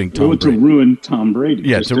 including Tom Brady. To ruin Tom Brady.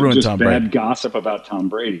 Yeah, to ruin Tom Brady. Bad gossip about Tom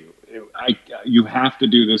Brady. You have to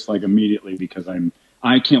do this like immediately, because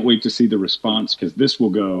I can't wait to see the response, because this will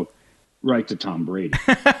go right to Tom Brady.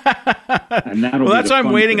 And that's why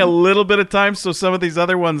I'm waiting a little bit of time so some of these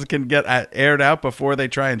other ones can get aired out before they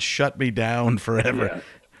try and shut me down forever. Yeah.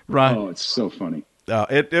 Right. Oh, it's so funny.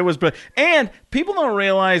 It was, and people don't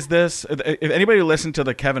realize this. If anybody who listened to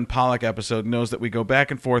the Kevin Pollak episode knows that we go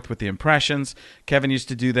back and forth with the impressions. Kevin used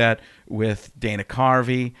to do that with Dana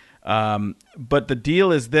Carvey. But the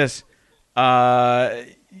deal is this: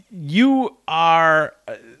 you are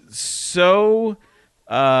so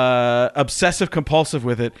obsessive compulsive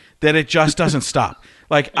with it that it just doesn't stop.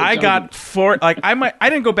 Like I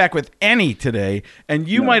didn't go back with any today, and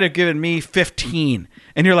you might have given me 15.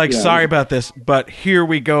 And you're like, sorry about this, but here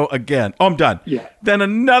we go again. Oh, I'm done. Yeah. Then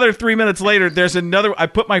another 3 minutes later, there's another. I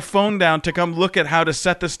put my phone down to come look at how to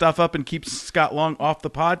set this stuff up and keep Scott Long off the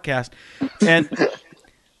podcast.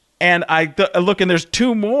 And I look, and there's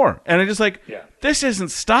 2 more. And I'm just like, this isn't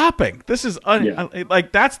stopping. This is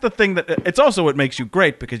like, that's the thing that it's also what makes you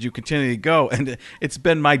great, because you continually go. And it's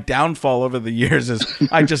been my downfall over the years is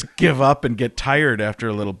I just give up and get tired after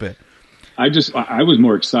a little bit. I was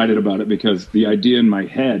more excited about it because the idea in my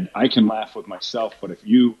head, I can laugh with myself, but if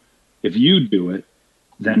you do it,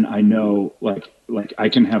 then I know like I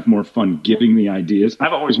can have more fun giving the ideas.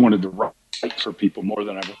 I've always wanted to write for people more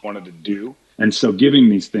than I've wanted to do. And so giving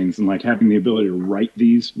these things and like having the ability to write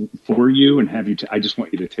these for you and have you, I just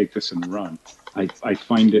want you to take this and run. I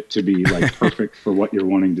find it to be like perfect for what you're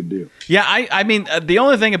wanting to do. Yeah, I mean, the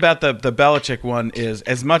only thing about the Belichick one is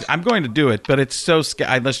as much I'm going to do it, but it's so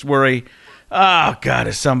I just worry. Oh God,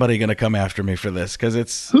 is somebody going to come after me for this? Because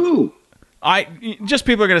it's who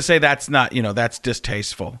people are going to say that's not, that's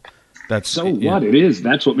distasteful. That's so what it is.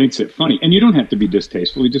 That's what makes it funny. And you don't have to be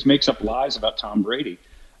distasteful. He just makes up lies about Tom Brady.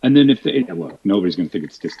 And then nobody's going to think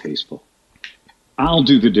it's distasteful. I'll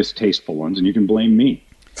do the distasteful ones, and you can blame me.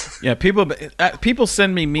 Yeah, people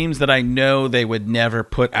send me memes that I know they would never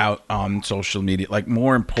put out on social media, like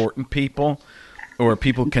more important people or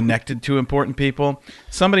people connected to important people.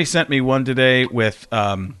 Somebody sent me one today with,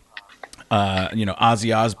 Ozzy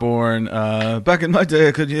Osbourne. Back in my day,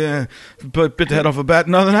 I could bit the head off a bat,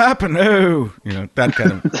 nothing happened. No, that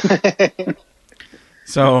kind of.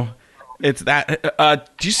 So. It's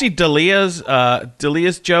that. Do you see D'Elia's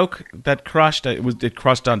joke that crushed? It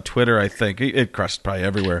crushed on Twitter, I think. It crushed probably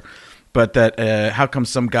everywhere. But that how come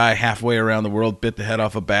some guy halfway around the world bit the head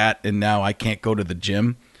off a bat and now I can't go to the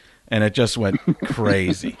gym? And it just went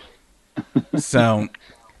crazy. So,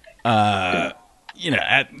 and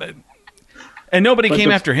nobody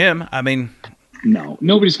came after him. I mean, no,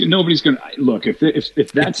 nobody's going to look.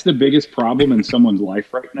 If that's the biggest problem in someone's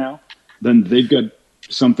life right now, then they've got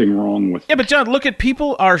something wrong with. Yeah, but John, look at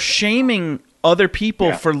people are shaming other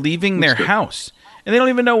people for leaving their house, and they don't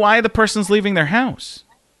even know why the person's leaving their house.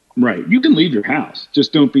 Right. You can leave your house,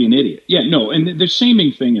 just don't be an idiot. Yeah, no, and the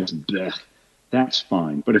shaming thing is bleh, that's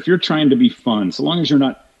fine. But if you're trying to be fun, so long as you're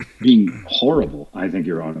not being horrible, I think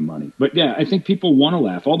you're on the money. But yeah, I think people want to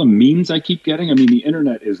laugh. All the memes I keep getting, I mean, the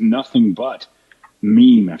internet is nothing but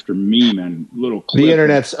meme after meme and little clips. The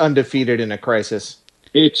internet's undefeated in a crisis.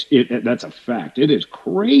 That's a fact. It is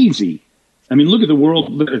crazy. I mean, look at the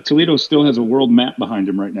world. Toledo still has a world map behind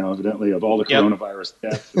him right now, evidently, of all the coronavirus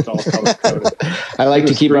deaths. It's all color-coded. I like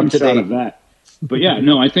to keep up to date of that. But yeah,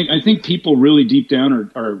 no, I think people really deep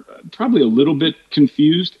down are probably a little bit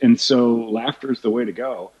confused, and so laughter is the way to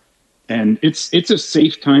go. And it's a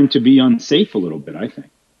safe time to be unsafe a little bit, I think.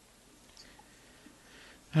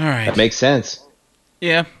 All right. That makes sense.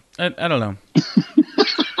 Yeah, I don't know.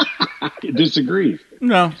 You disagree?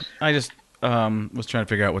 No, I just was trying to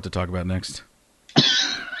figure out what to talk about next.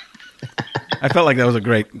 I felt like that was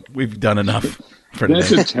we've done enough for today.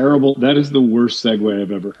 That is the worst segue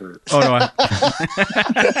I've ever heard.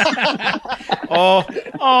 Oh,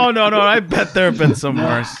 no. No, I bet there have been some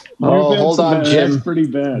worse. Hold on, Jim. That's pretty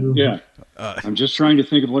bad, yeah. I'm just trying to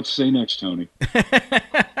think of what to say next, Tony.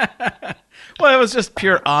 Well, it was just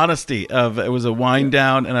pure honesty. It was a wind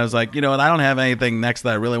down, and I was like, you know what? I don't have anything next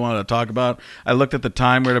that I really wanted to talk about. I looked at the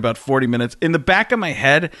time; we're at about 40 minutes. In the back of my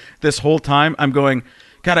head, this whole time, I'm going,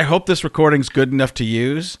 God, I hope this recording's good enough to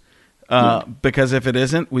use. Because if it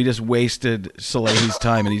isn't, we just wasted Salehi's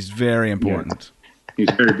time, and he's very important. Yeah. He's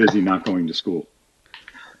very busy not going to school.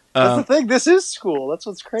 That's the thing. This is school. That's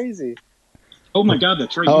what's crazy. Oh my God,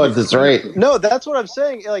 that's right. Oh, that's right. No, that's what I'm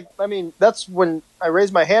saying. Like, I mean, that's when I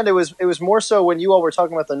raised my hand. It was more so when you all were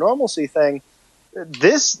talking about the normalcy thing.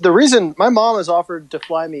 The reason my mom has offered to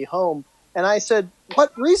fly me home, and I said,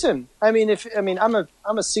 "What reason?" I'm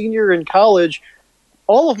a senior in college.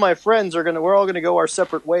 All of my friends we're all gonna go our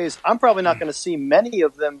separate ways. I'm probably not gonna see many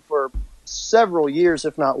of them for several years,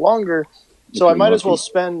 if not longer. So I might as well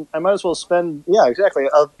spend, yeah, exactly,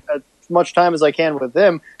 as much time as I can with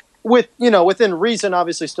them, within reason,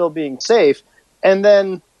 obviously still being safe. And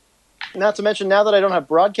then, not to mention, now that I don't have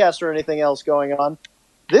broadcast or anything else going on,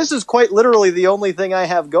 this is quite literally the only thing I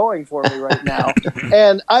have going for me right now.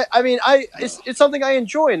 And it's something I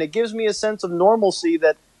enjoy, and it gives me a sense of normalcy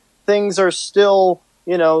that things are still,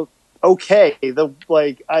 okay.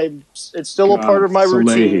 It's still a part of my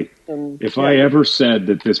routine. If I ever said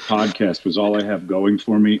that this podcast was all I have going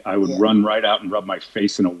for me, I would run right out and rub my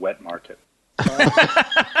face in a wet market.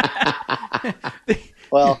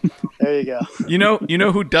 Well, there you go. You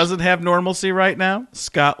know who doesn't have normalcy right now?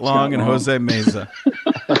 Scott Long and Jose Meza.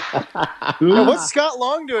 What's Scott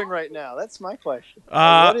Long doing right now? That's my question.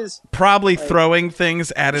 Probably throwing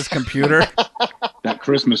things at his computer. That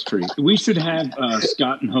Christmas tree. We should have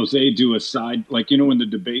Scott and Jose do a side, like when the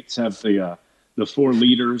debates have the four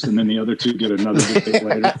leaders and then the other two get another debate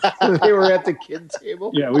later. They were at the kids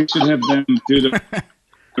table. Yeah, we should have them do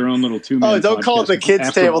their own little 2 minutes. Oh, don't call it the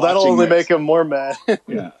kids table. That'll only make them more mad.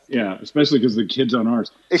 yeah, especially because the kids on ours.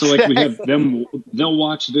 So like we have them, they'll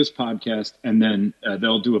watch this podcast and then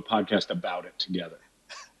they'll do a podcast about it together.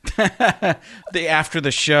 The after the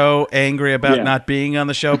show, angry about not being on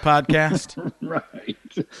the show podcast. Right.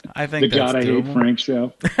 I think the that's God doable. I Hate Frank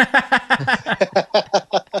show.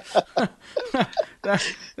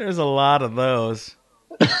 There's a lot of those.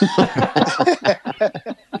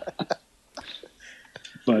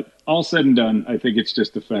 But all said and done, I think it's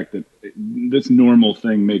just the fact that this normal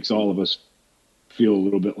thing makes all of us feel a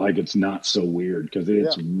little bit like it's not so weird, because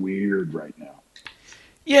it's weird right now.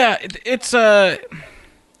 Yeah, it's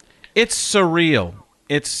surreal.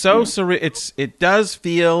 It's so surreal. It does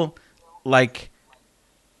feel like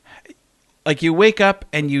you wake up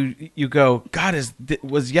and you go, God,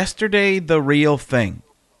 was yesterday the real thing?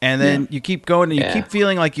 And then you keep going and you keep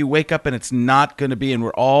feeling like you wake up and it's not going to be, and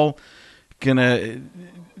we're all going to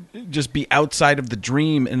just be outside of the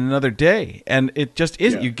dream in another day. And it just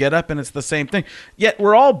isn't. You get up and it's the same thing. Yet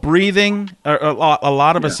we're all breathing, or a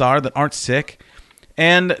lot of us are that aren't sick.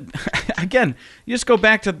 And again, you just go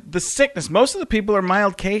back to the sickness. Most of the people are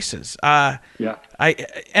mild cases. I got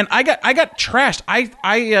trashed.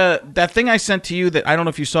 That thing I sent to you that I don't know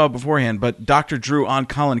if you saw beforehand, but Dr. Drew on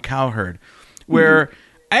Colin Cowherd, where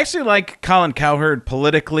I actually like Colin Cowherd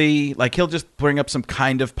politically. Like, he'll just bring up some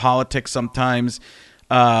kind of politics sometimes,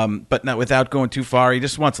 but not without going too far. He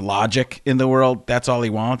just wants logic in the world. That's all he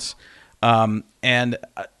wants. And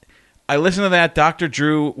I listened to that, Dr.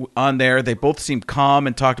 Drew on there. They both seemed calm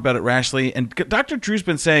and talked about it rationally. And Dr. Drew's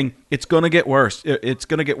been saying it's going to get worse. It's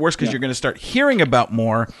going to get worse because you're going to start hearing about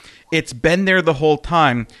more. It's been there the whole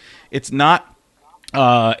time. It's not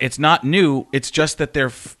new. It's just that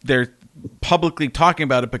they're publicly talking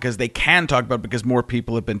about it because they can talk about it because more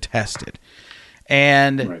people have been tested.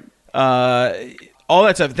 And all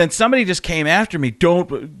that stuff. Then somebody just came after me. Don't,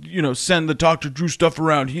 send the Dr. Drew stuff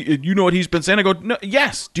around. You know what he's been saying? I go, no,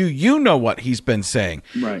 yes. Do you know what he's been saying?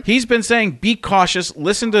 Right. He's been saying, be cautious.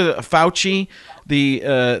 Listen to Fauci,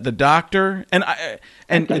 the doctor, and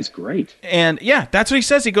that's great. And that's what he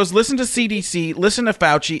says. He goes, listen to CDC, listen to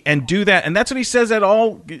Fauci, and do that. And that's what he says at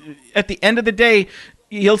the end of the day.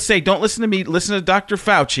 He'll say, don't listen to me, listen to Dr.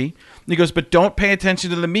 Fauci. And he goes, but don't pay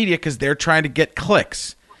attention to the media because they're trying to get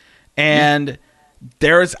clicks. And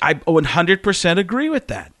I 100% agree with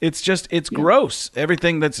that. It's gross.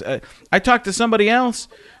 Everything that's I talked to somebody else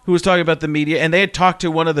who was talking about the media, and they had talked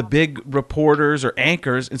to one of the big reporters or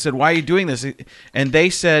anchors and said, why are you doing this? And they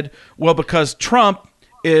said, well, because Trump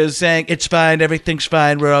is saying it's fine, everything's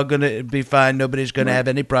fine, we're all going to be fine, nobody's going to have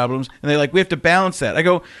any problems. And they're like, we have to balance that. I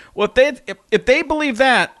go, well, if they believe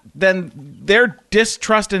that, then their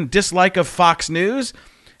distrust and dislike of Fox News,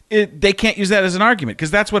 they can't use that as an argument,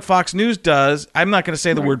 because that's what Fox News does. I'm not going to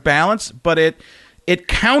say the word balance, but it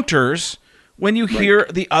counters when you hear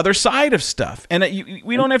the other side of stuff. And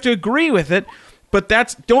we don't have to agree with it, But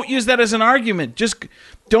don't use that as an argument. Just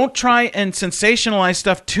don't try and sensationalize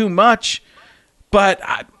stuff too much. But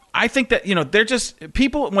I think that, they're just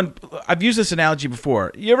people. When I've used this analogy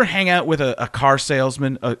before, you ever hang out with a car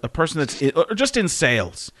salesman, a person that's or just in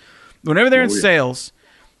sales? Whenever they're in sales,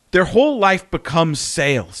 their whole life becomes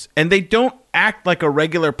sales, and they don't act like a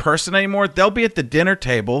regular person anymore. They'll be at the dinner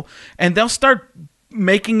table, and they'll start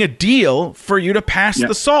making a deal for you to pass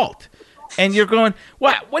the salt. And you're going,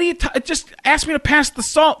 what do you just ask me to pass the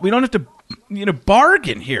salt? We don't have to,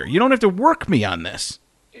 bargain here. You don't have to work me on this.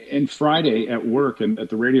 And Friday at work and at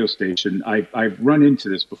the radio station, I've run into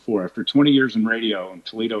this before. After 20 years in radio in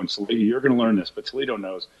Toledo and Salehi, you're going to learn this, but Toledo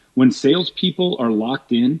knows. When salespeople are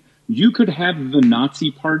locked in, you could have the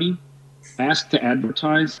Nazi Party ask to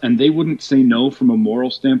advertise, and they wouldn't say no from a moral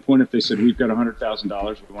standpoint. If they said, we've got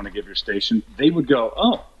 $100,000 we want to give your station, they would go,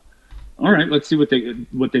 oh, all right, let's see what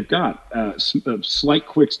they've got. A slight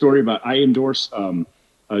quick story about I endorse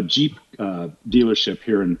a Jeep dealership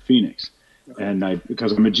here in Phoenix. And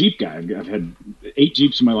because I'm a Jeep guy, I've had 8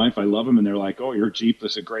 Jeeps in my life. I love them. And they're like, oh, your Jeep,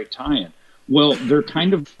 this is a great tie-in. Well, they're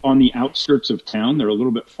kind of on the outskirts of town. They're a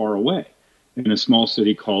little bit far away in a small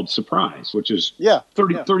city called Surprise, which is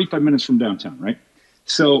 35 minutes from downtown, right?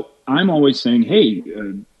 So I'm always saying, hey,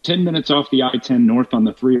 10 minutes off the I-10 north on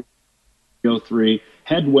the 303,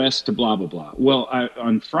 head west to blah, blah, blah. Well,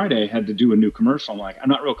 on Friday, I had to do a new commercial. I'm like, I'm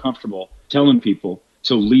not real comfortable telling people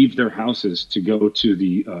to leave their houses to go to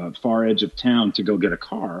the far edge of town to go get a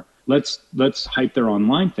car. Let's hype their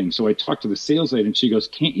online thing. So I talked to the sales lady, and she goes,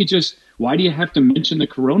 why do you have to mention the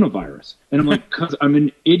coronavirus? And I'm like, because I'm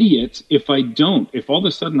an idiot if I don't. If all of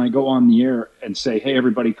a sudden I go on the air and say, hey,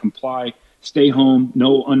 everybody comply, stay home,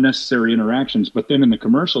 no unnecessary interactions. But then in the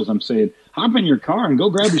commercials, I'm saying, hop in your car and go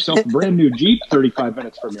grab yourself a brand new Jeep 35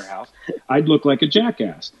 minutes from your house. I'd look like a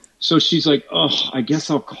jackass. So she's like, oh, I guess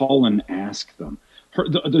I'll call and ask them.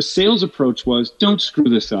 The sales approach was, don't screw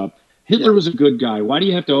this up. Hitler was a good guy. Why do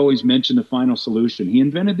you have to always mention the final solution? He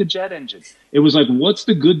invented the jet engine. It was like, what's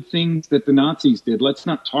the good things that the Nazis did? Let's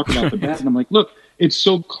not talk about the bad. And I'm like, look, it's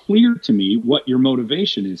so clear to me what your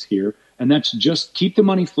motivation is here. And that's just keep the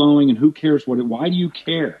money flowing, and who cares why do you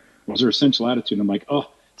care? Was their essential attitude. And I'm like, oh,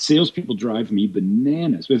 salespeople drive me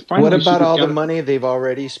bananas. What about all the money they've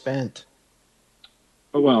already spent?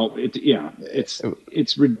 Well,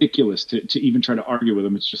 it's ridiculous to even try to argue with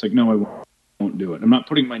them. It's just like, no, I won't do it. I'm not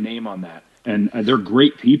putting my name on that. And they're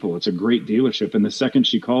great people. It's a great dealership. And the second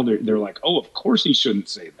she called, they're like, oh, of course he shouldn't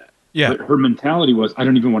say that. Yeah. But her mentality was, I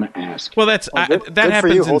don't even want to ask. Well, that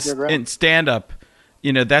happens in stand-up.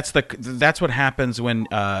 That's what happens when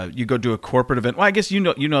you go do a corporate event. Well, I guess you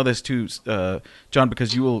know this too, John,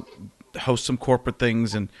 because you will host some corporate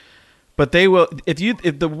things But they will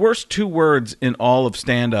if the worst 2 words in all of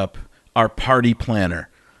stand-up are party planner,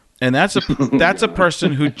 and that's a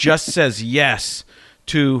person who just says yes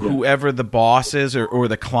to whoever the boss is or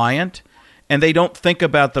the client, and they don't think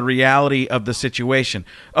about the reality of the situation.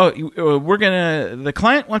 Oh, the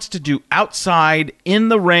client wants to do outside in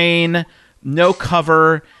the rain, no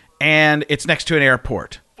cover, and it's next to an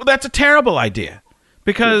airport. Well, that's a terrible idea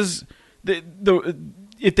because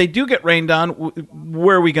if they do get rained on,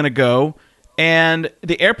 where are we going to go? And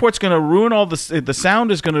the airport's going to ruin all the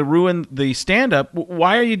sound is going to ruin the stand-up.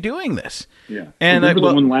 Why are you doing this? Yeah. And remember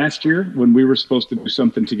the one last year when we were supposed to do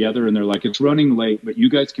something together, and they're like, it's running late, but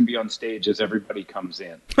you guys can be on stage as everybody comes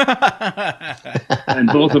in. And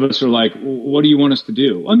both of us are like, what do you want us to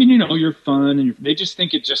do? I mean, you're fun, and they just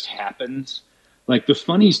think it just happens. Like the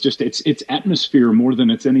funny's just it's atmosphere more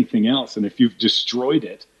than it's anything else. And if you've destroyed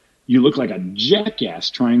it, you look like a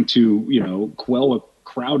jackass trying to, quell a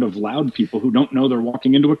crowd of loud people who don't know they're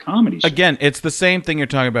walking into a comedy show. Again, it's the same thing you're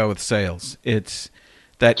talking about with sales. It's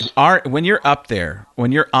that when you're up there,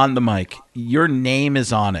 when you're on the mic, your name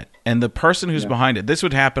is on it. And the person who's behind it, this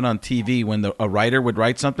would happen on TV when a writer would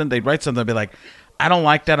write something. They'd write something and be like, I don't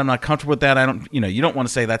like that. I'm not comfortable with that. I don't, you don't want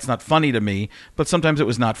to say that's not funny to me, but sometimes it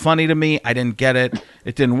was not funny to me. I didn't get it.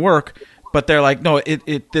 It didn't work. But they're like, no,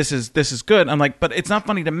 this is good. I'm like, but it's not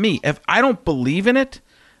funny to me. If I don't believe in it,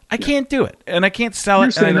 I can't do it, and I can't sell it.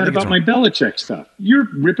 You're saying that about my Belichick stuff. You're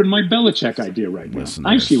ripping my Belichick idea right now.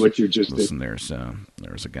 I see what you just did. There's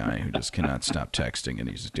a guy who just cannot stop texting, and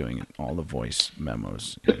he's doing all the voice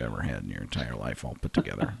memos you've ever had in your entire life all put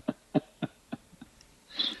together.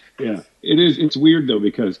 Yeah, it is. It's weird though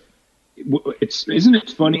because isn't it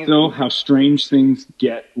funny though how strange things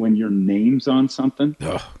get when your name's on something?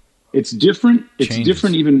 Ugh. It's different. It's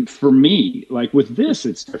different even for me. Like with this,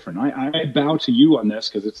 it's different. I bow to you on this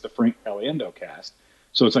because it's the Frank Caliendo cast.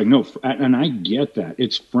 So it's like, no, and I get that.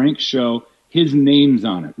 It's Frank's show. His name's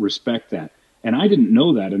on it. Respect that. And I didn't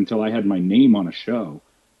know that until I had my name on a show,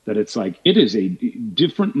 that it's like, it is a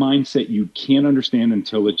different mindset you can't understand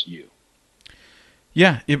until it's you.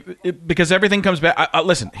 Yeah, because everything comes back.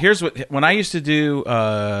 Listen, here's when I used to do,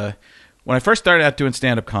 when I first started out doing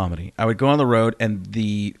stand-up comedy, I would go on the road, and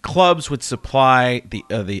the clubs would supply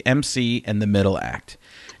the MC and the middle act.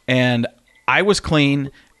 And I was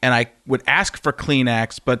clean, and I would ask for clean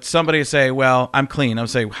acts, but somebody would say, well, I'm clean. I would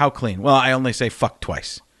say, how clean? Well, I only say fuck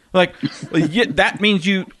twice. Like, that means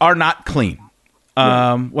you are not clean.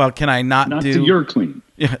 Well, can I not do... Not you're clean.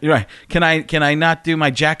 Yeah, right. Can I not do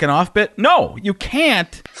my jacking off bit? No, you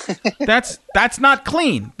can't. That's not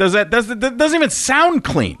clean. That doesn't even sound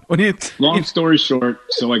clean. Long story short,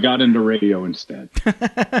 so I got into radio instead.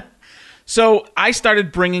 So I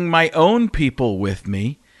started bringing my own people with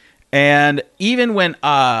me, and even when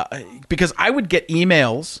because I would get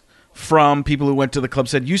emails from people who went to the club,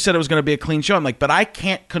 said, you said it was going to be a clean show. I'm like, but I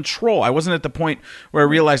can't control. I wasn't at the point where I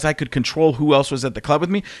realized I could control who else was at the club with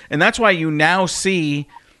me. And that's why you now see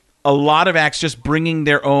a lot of acts just bringing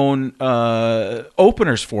their own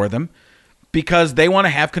openers for them, because they want to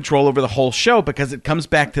have control over the whole show, because it comes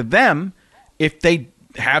back to them if they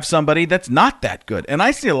have somebody that's not that good. And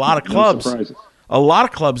I see a lot of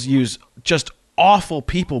clubs use just awful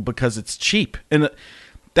people because it's cheap. And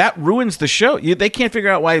that ruins the show. They can't figure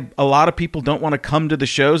out why a lot of people don't want to come to the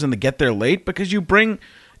shows and they get there late, because you bring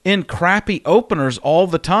in crappy openers all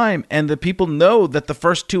the time, and the people know that the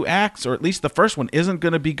first two acts, or at least the first one, isn't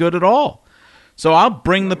going to be good at all. So I'll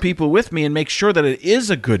bring the people with me and make sure that it is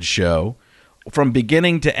a good show from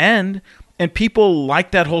beginning to end, and people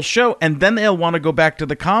like that whole show, and then they'll want to go back to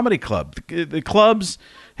the comedy club. The clubs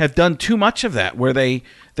have done too much of that, where they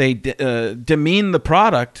demean the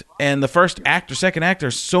product, and the first act or second act are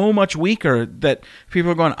so much weaker that people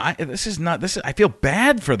are going, I feel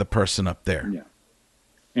bad for the person up there. Yeah.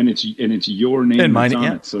 And it's your name that's on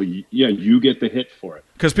it. So you get the hit for it.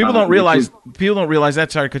 Because people don't realize that.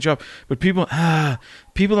 Sorry to cut you off, but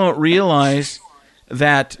people don't realize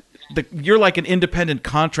that you're like an independent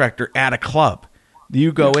contractor at a club.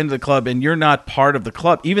 You go into the club and you're not part of the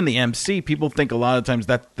club. Even the MC, people think a lot of times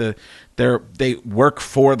that they work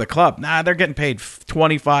for the club. Nah, they're getting paid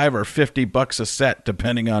 $25 or $50 a set,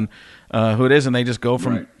 depending on who it is, and they just go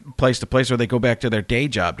from place to place, or they go back to their day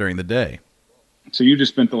job during the day. So you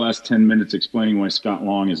just spent the last 10 minutes explaining why Scott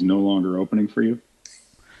Long is no longer opening for you?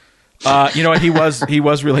 You know what? He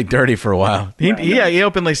was really dirty for a while. He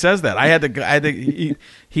openly says that.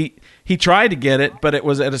 He tried to get it, but it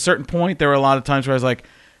was at a certain point. There were a lot of times where I was like,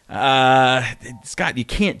 Scott, you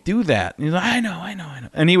can't do that. And he's like, I know.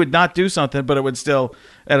 And he would not do something, but it would still,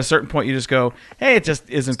 at a certain point, you just go, hey, it just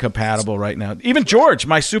isn't compatible right now. Even George,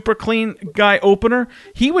 my super clean guy opener,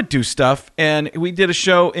 he would do stuff. And we did a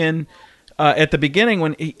show at the beginning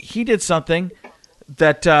when he did something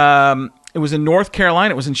that it was in North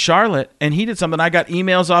Carolina. It was in Charlotte, and he did something. I got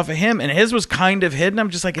emails off of him, and his was kind of hidden. I'm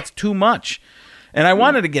just like, it's too much. And I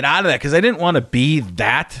wanted to get out of that because I didn't want to be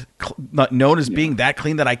that known as being that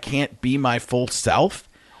clean that I can't be my full self.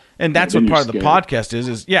 And that's what part of the podcast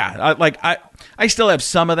is I still have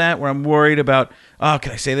some of that where I'm worried about,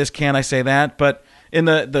 can I say this? Can I say that? But in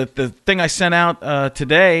the thing I sent out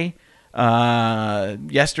today,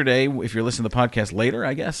 yesterday, if you're listening to the podcast later,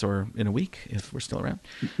 I guess, or in a week, if we're still around.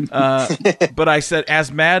 But I said,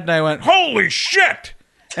 as mad, and I went, holy shit!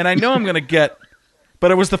 And I know I'm going to get,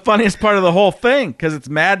 but it was the funniest part of the whole thing, because it's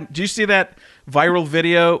mad. Do you see that viral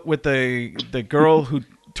video with the girl who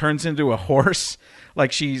turns into a horse?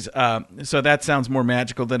 Like she's, so that sounds more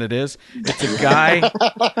magical than it is. It's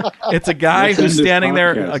a guy who's standing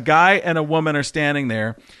there, a guy and a woman are standing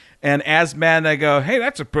there. And as mad, I go, hey,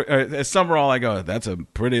 as Summerall, I go, that's a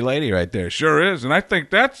pretty lady right there. Sure is. And I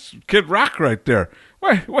think that's Kid Rock right there.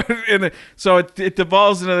 So it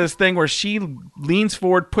devolves into this thing where she leans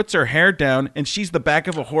forward, puts her hair down, and she's the back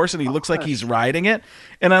of a horse, and he looks like he's riding it.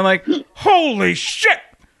 And I'm like, holy shit!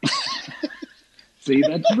 See,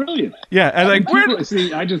 that's brilliant. Yeah, and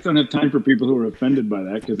I just don't have time for people who are offended by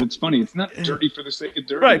that, because it's funny. It's not dirty for the sake of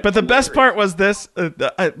dirty. Right, but the best part was this.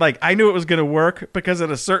 I knew it was going to work, because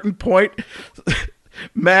at a certain point,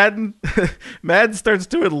 Madden starts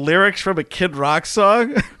doing lyrics from a Kid Rock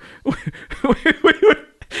song.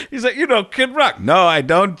 He's like, Kid Rock. No, I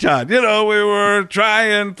don't, John. We were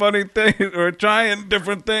trying funny things. We were trying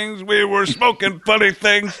different things. We were smoking funny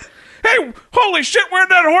things. Hey, holy shit, where'd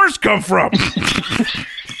that horse come from?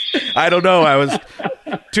 I don't know. I was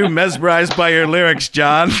too mesmerized by your lyrics,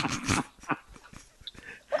 John. And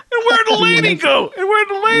where'd the lady go?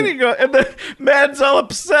 And the man's all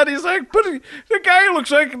upset. He's like, but the guy looks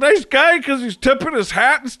like a nice guy because he's tipping his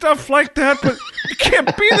hat and stuff like that. But You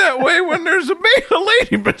can't be that way when there's a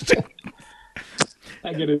lady missing.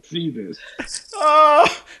 I gotta see this. Oh,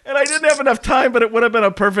 and I didn't have enough time, but it would have been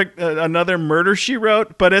a perfect another Murder, She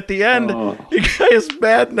Wrote. But at the end, the guy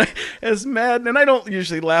is mad, and I don't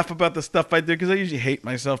usually laugh about the stuff I do because I usually hate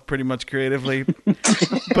myself pretty much creatively.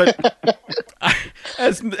 But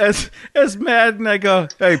as mad, and I go,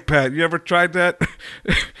 "Hey Pat, you ever tried that?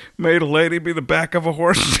 Made a lady be the back of a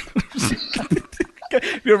horse."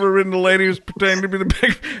 Have you ever ridden a lady who's pretending to be the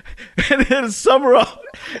big? And as Summerall,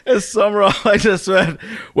 I just said,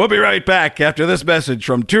 "We'll be right back after this message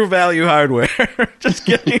from True Value Hardware." Just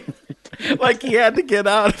kidding. Like he had to get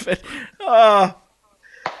out of it. Oh,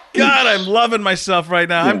 God, I'm loving myself right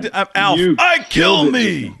now. I'm Alf. I kill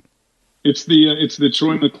me. It's the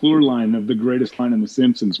Troy McClure line of the greatest line in The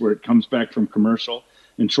Simpsons, where it comes back from commercial.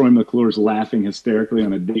 And Troy McClure's laughing hysterically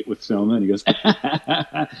on a date with Selma, and he goes,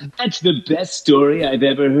 "That's the best story I've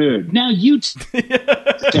ever heard. Now you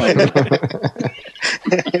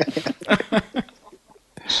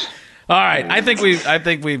All right, I think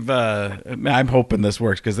we've. I'm hoping this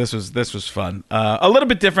works because this was fun. A little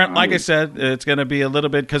bit different, like I said. It's going to be a little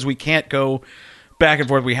bit because we can't go back and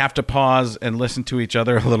forth. We have to pause and listen to each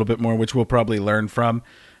other a little bit more, which we'll probably learn from.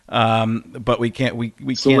 But we can't. We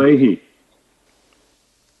can't. Salehi.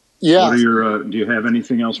 Yeah. What are your? Do you have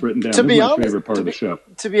anything else written down? This is my favorite part of the show.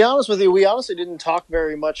 To be honest with you, we honestly didn't talk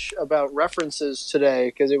very much about references today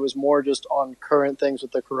because it was more just on current things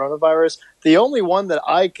with the coronavirus. The only one that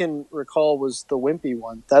I can recall was the Wimpy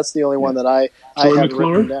one. That's the only one that I had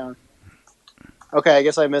written down. Okay, I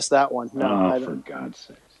guess I missed that one. No, for God's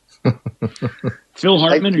sakes. Phil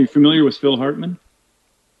Hartman. Are you familiar with Phil Hartman?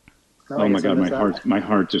 No, oh my God, my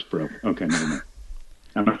heart just broke. Okay, never mind.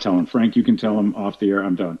 I'm not telling Frank. You can tell him off the air.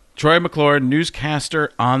 I'm done. Troy McClure,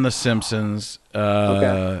 newscaster on The Simpsons,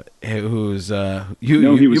 who's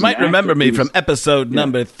you might remember me from episode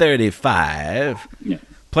number 35. Yeah,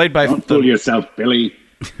 played by. Don't fool yourself, Billy.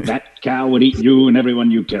 That cow would eat you and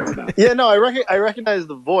everyone you care about. Yeah, no, I recognize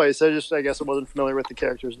the voice. I guess I wasn't familiar with the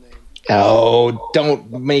character's name. Oh,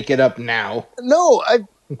 don't make it up now. No, I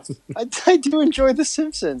do enjoy The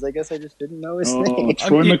Simpsons. I guess I just didn't know his name.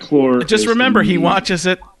 Troy McClure. Just remember, he watches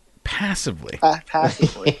it passively.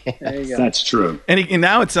 Passively. There you go. That's true. And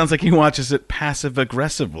now it sounds like he watches it passive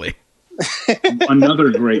aggressively.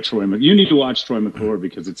 Another great Troy McClure. You need to watch Troy McClure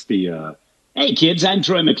because it's the. Hey kids, I'm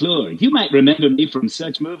Troy McClure. You might remember me from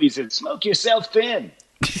such movies as Smoke Yourself Thin.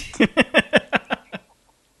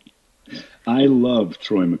 I love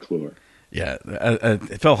Troy McClure. Yeah,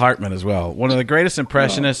 Phil Hartman as well. One of the greatest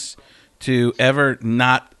impressionists to ever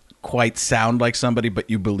not quite sound like somebody, but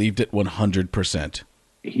you believed it 100%.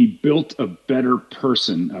 He built a better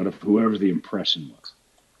person out of whoever the impression was.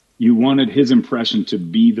 You wanted his impression to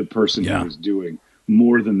be the person he was doing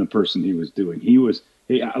more than the person he was doing.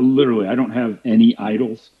 Literally, I don't have any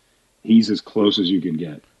idols. He's as close as you can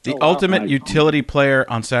get. The ultimate utility player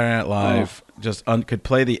on Saturday Night Live, could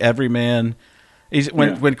play the everyman.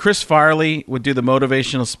 When Chris Farley would do the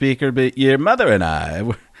motivational speaker, but your mother and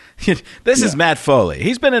I, this is Matt Foley.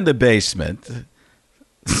 He's been in the basement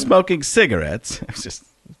smoking cigarettes. It's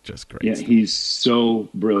just great. Yeah, he's so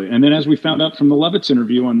brilliant. And then as we found out from the Levitz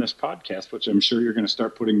interview on this podcast, which I'm sure you're going to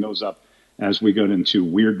start putting those up as we go into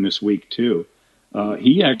Weirdness Week 2,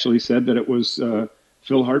 he actually said that it was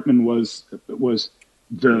Phil Hartman was the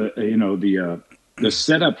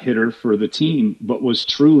setup hitter for the team, but was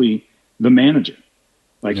truly the manager.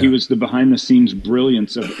 He was the behind-the-scenes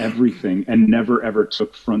brilliance of everything and never, ever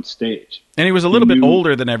took front stage. And he was a little bit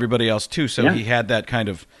older than everybody else, too, so he had that kind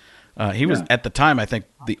of he was, at the time, I think,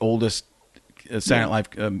 the oldest Saturday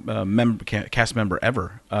Night Live cast member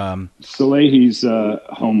ever. Salehi's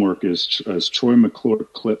homework is Troy McClure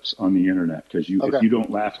clips on the internet, because if you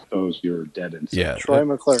don't laugh at those, you're dead inside. Yeah, Troy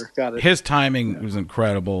McClure, got it. His timing was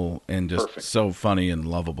incredible and just so funny and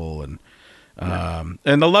lovable. And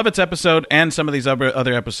the Lovitz episode and some of these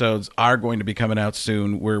other episodes are going to be coming out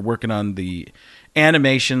soon. We're working on the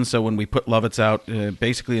animation, so when we put Lovitz out,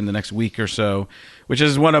 basically in the next week or so, which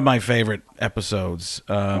is one of my favorite episodes.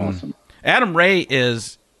 Awesome. Adam Ray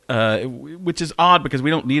is, which is odd because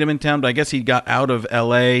we don't need him in town, but I guess he got out of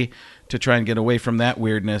L.A. to try and get away from that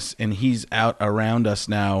weirdness, and he's out around us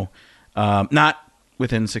now, not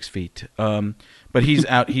within 6 feet. But he's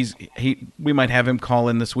out. We might have him call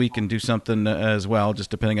in this week and do something as well, just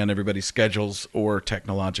depending on everybody's schedules or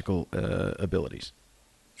technological abilities.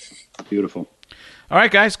 Beautiful. All right,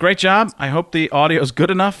 guys, great job. I hope the audio is good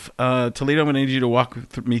enough. Toledo, I'm going to need you to walk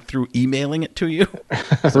me through emailing it to you.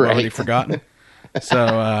 I've already forgotten.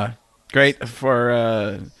 So great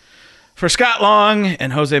for Scott Long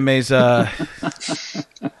and Jose Meza.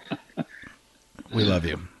 We love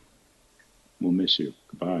you. We'll miss you.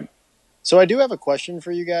 Goodbye. So I do have a question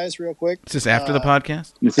for you guys, real quick. Is this after the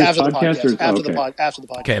podcast? Is this After podcast? the podcast. After the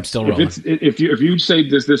podcast. Okay, I'm still rolling. If you say,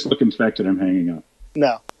 does this look infected, I'm hanging up.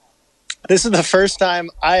 No. This is the first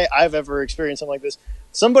time I've ever experienced something like this.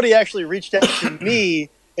 Somebody actually reached out to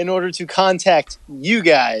me in order to contact you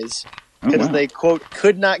guys because they, quote,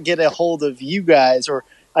 could not get a hold of you guys. Or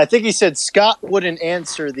I think he said Scott wouldn't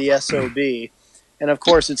answer the SOB. And, of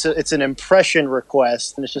course, it's an impression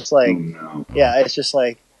request. And it's just like, it's just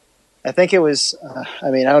like, I think it was,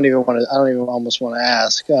 I don't even almost want to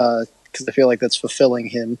ask because I feel like that's fulfilling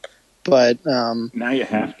him. But now you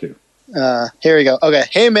have to. Here we go. Okay.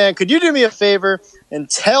 Hey, man, could you do me a favor and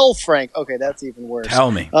tell Frank? Okay, that's even worse.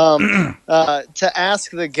 Tell me. To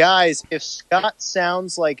ask the guys if Scott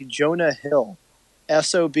sounds like Jonah Hill.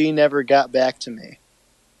 SOB never got back to me.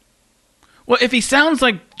 Well, if he sounds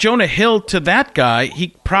like Jonah Hill to that guy, he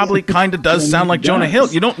probably kind of does sound like Jonah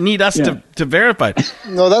Hill. You don't need us to verify.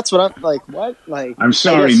 No, that's what I'm like. What? Like, I'm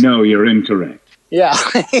sorry. No, you're incorrect. Yeah.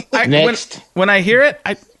 Next. When I hear it,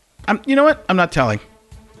 I'm. You know what? I'm not telling.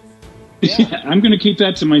 Yeah, I'm going to keep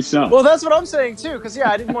that to myself. Well, that's what I'm saying too. Because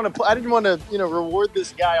I didn't want to, reward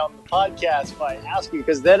this guy on the podcast by asking.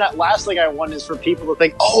 Because then, last thing I want is for people to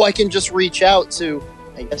think, oh, I can just reach out to,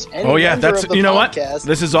 I guess, any member that's of the you know podcast. What?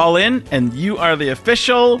 This is all in, and you are the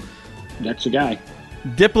official. That's the guy.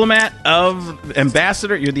 Diplomat of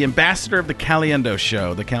ambassador. You're the ambassador of the Caliendo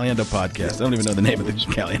show, the Caliendo podcast. I don't even know the name of the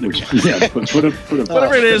Caliendo show. Yeah, put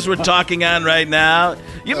whatever it is we're talking on right now.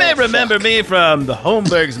 You may remember me from the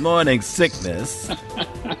Holmberg's Morning Sickness.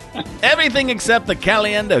 Everything except the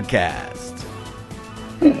Caliendo cast.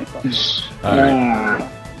 All right.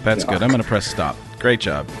 That's good. I'm going to press stop. Great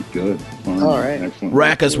job. Good. All right. Excellent.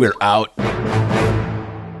 Rack us, we're out.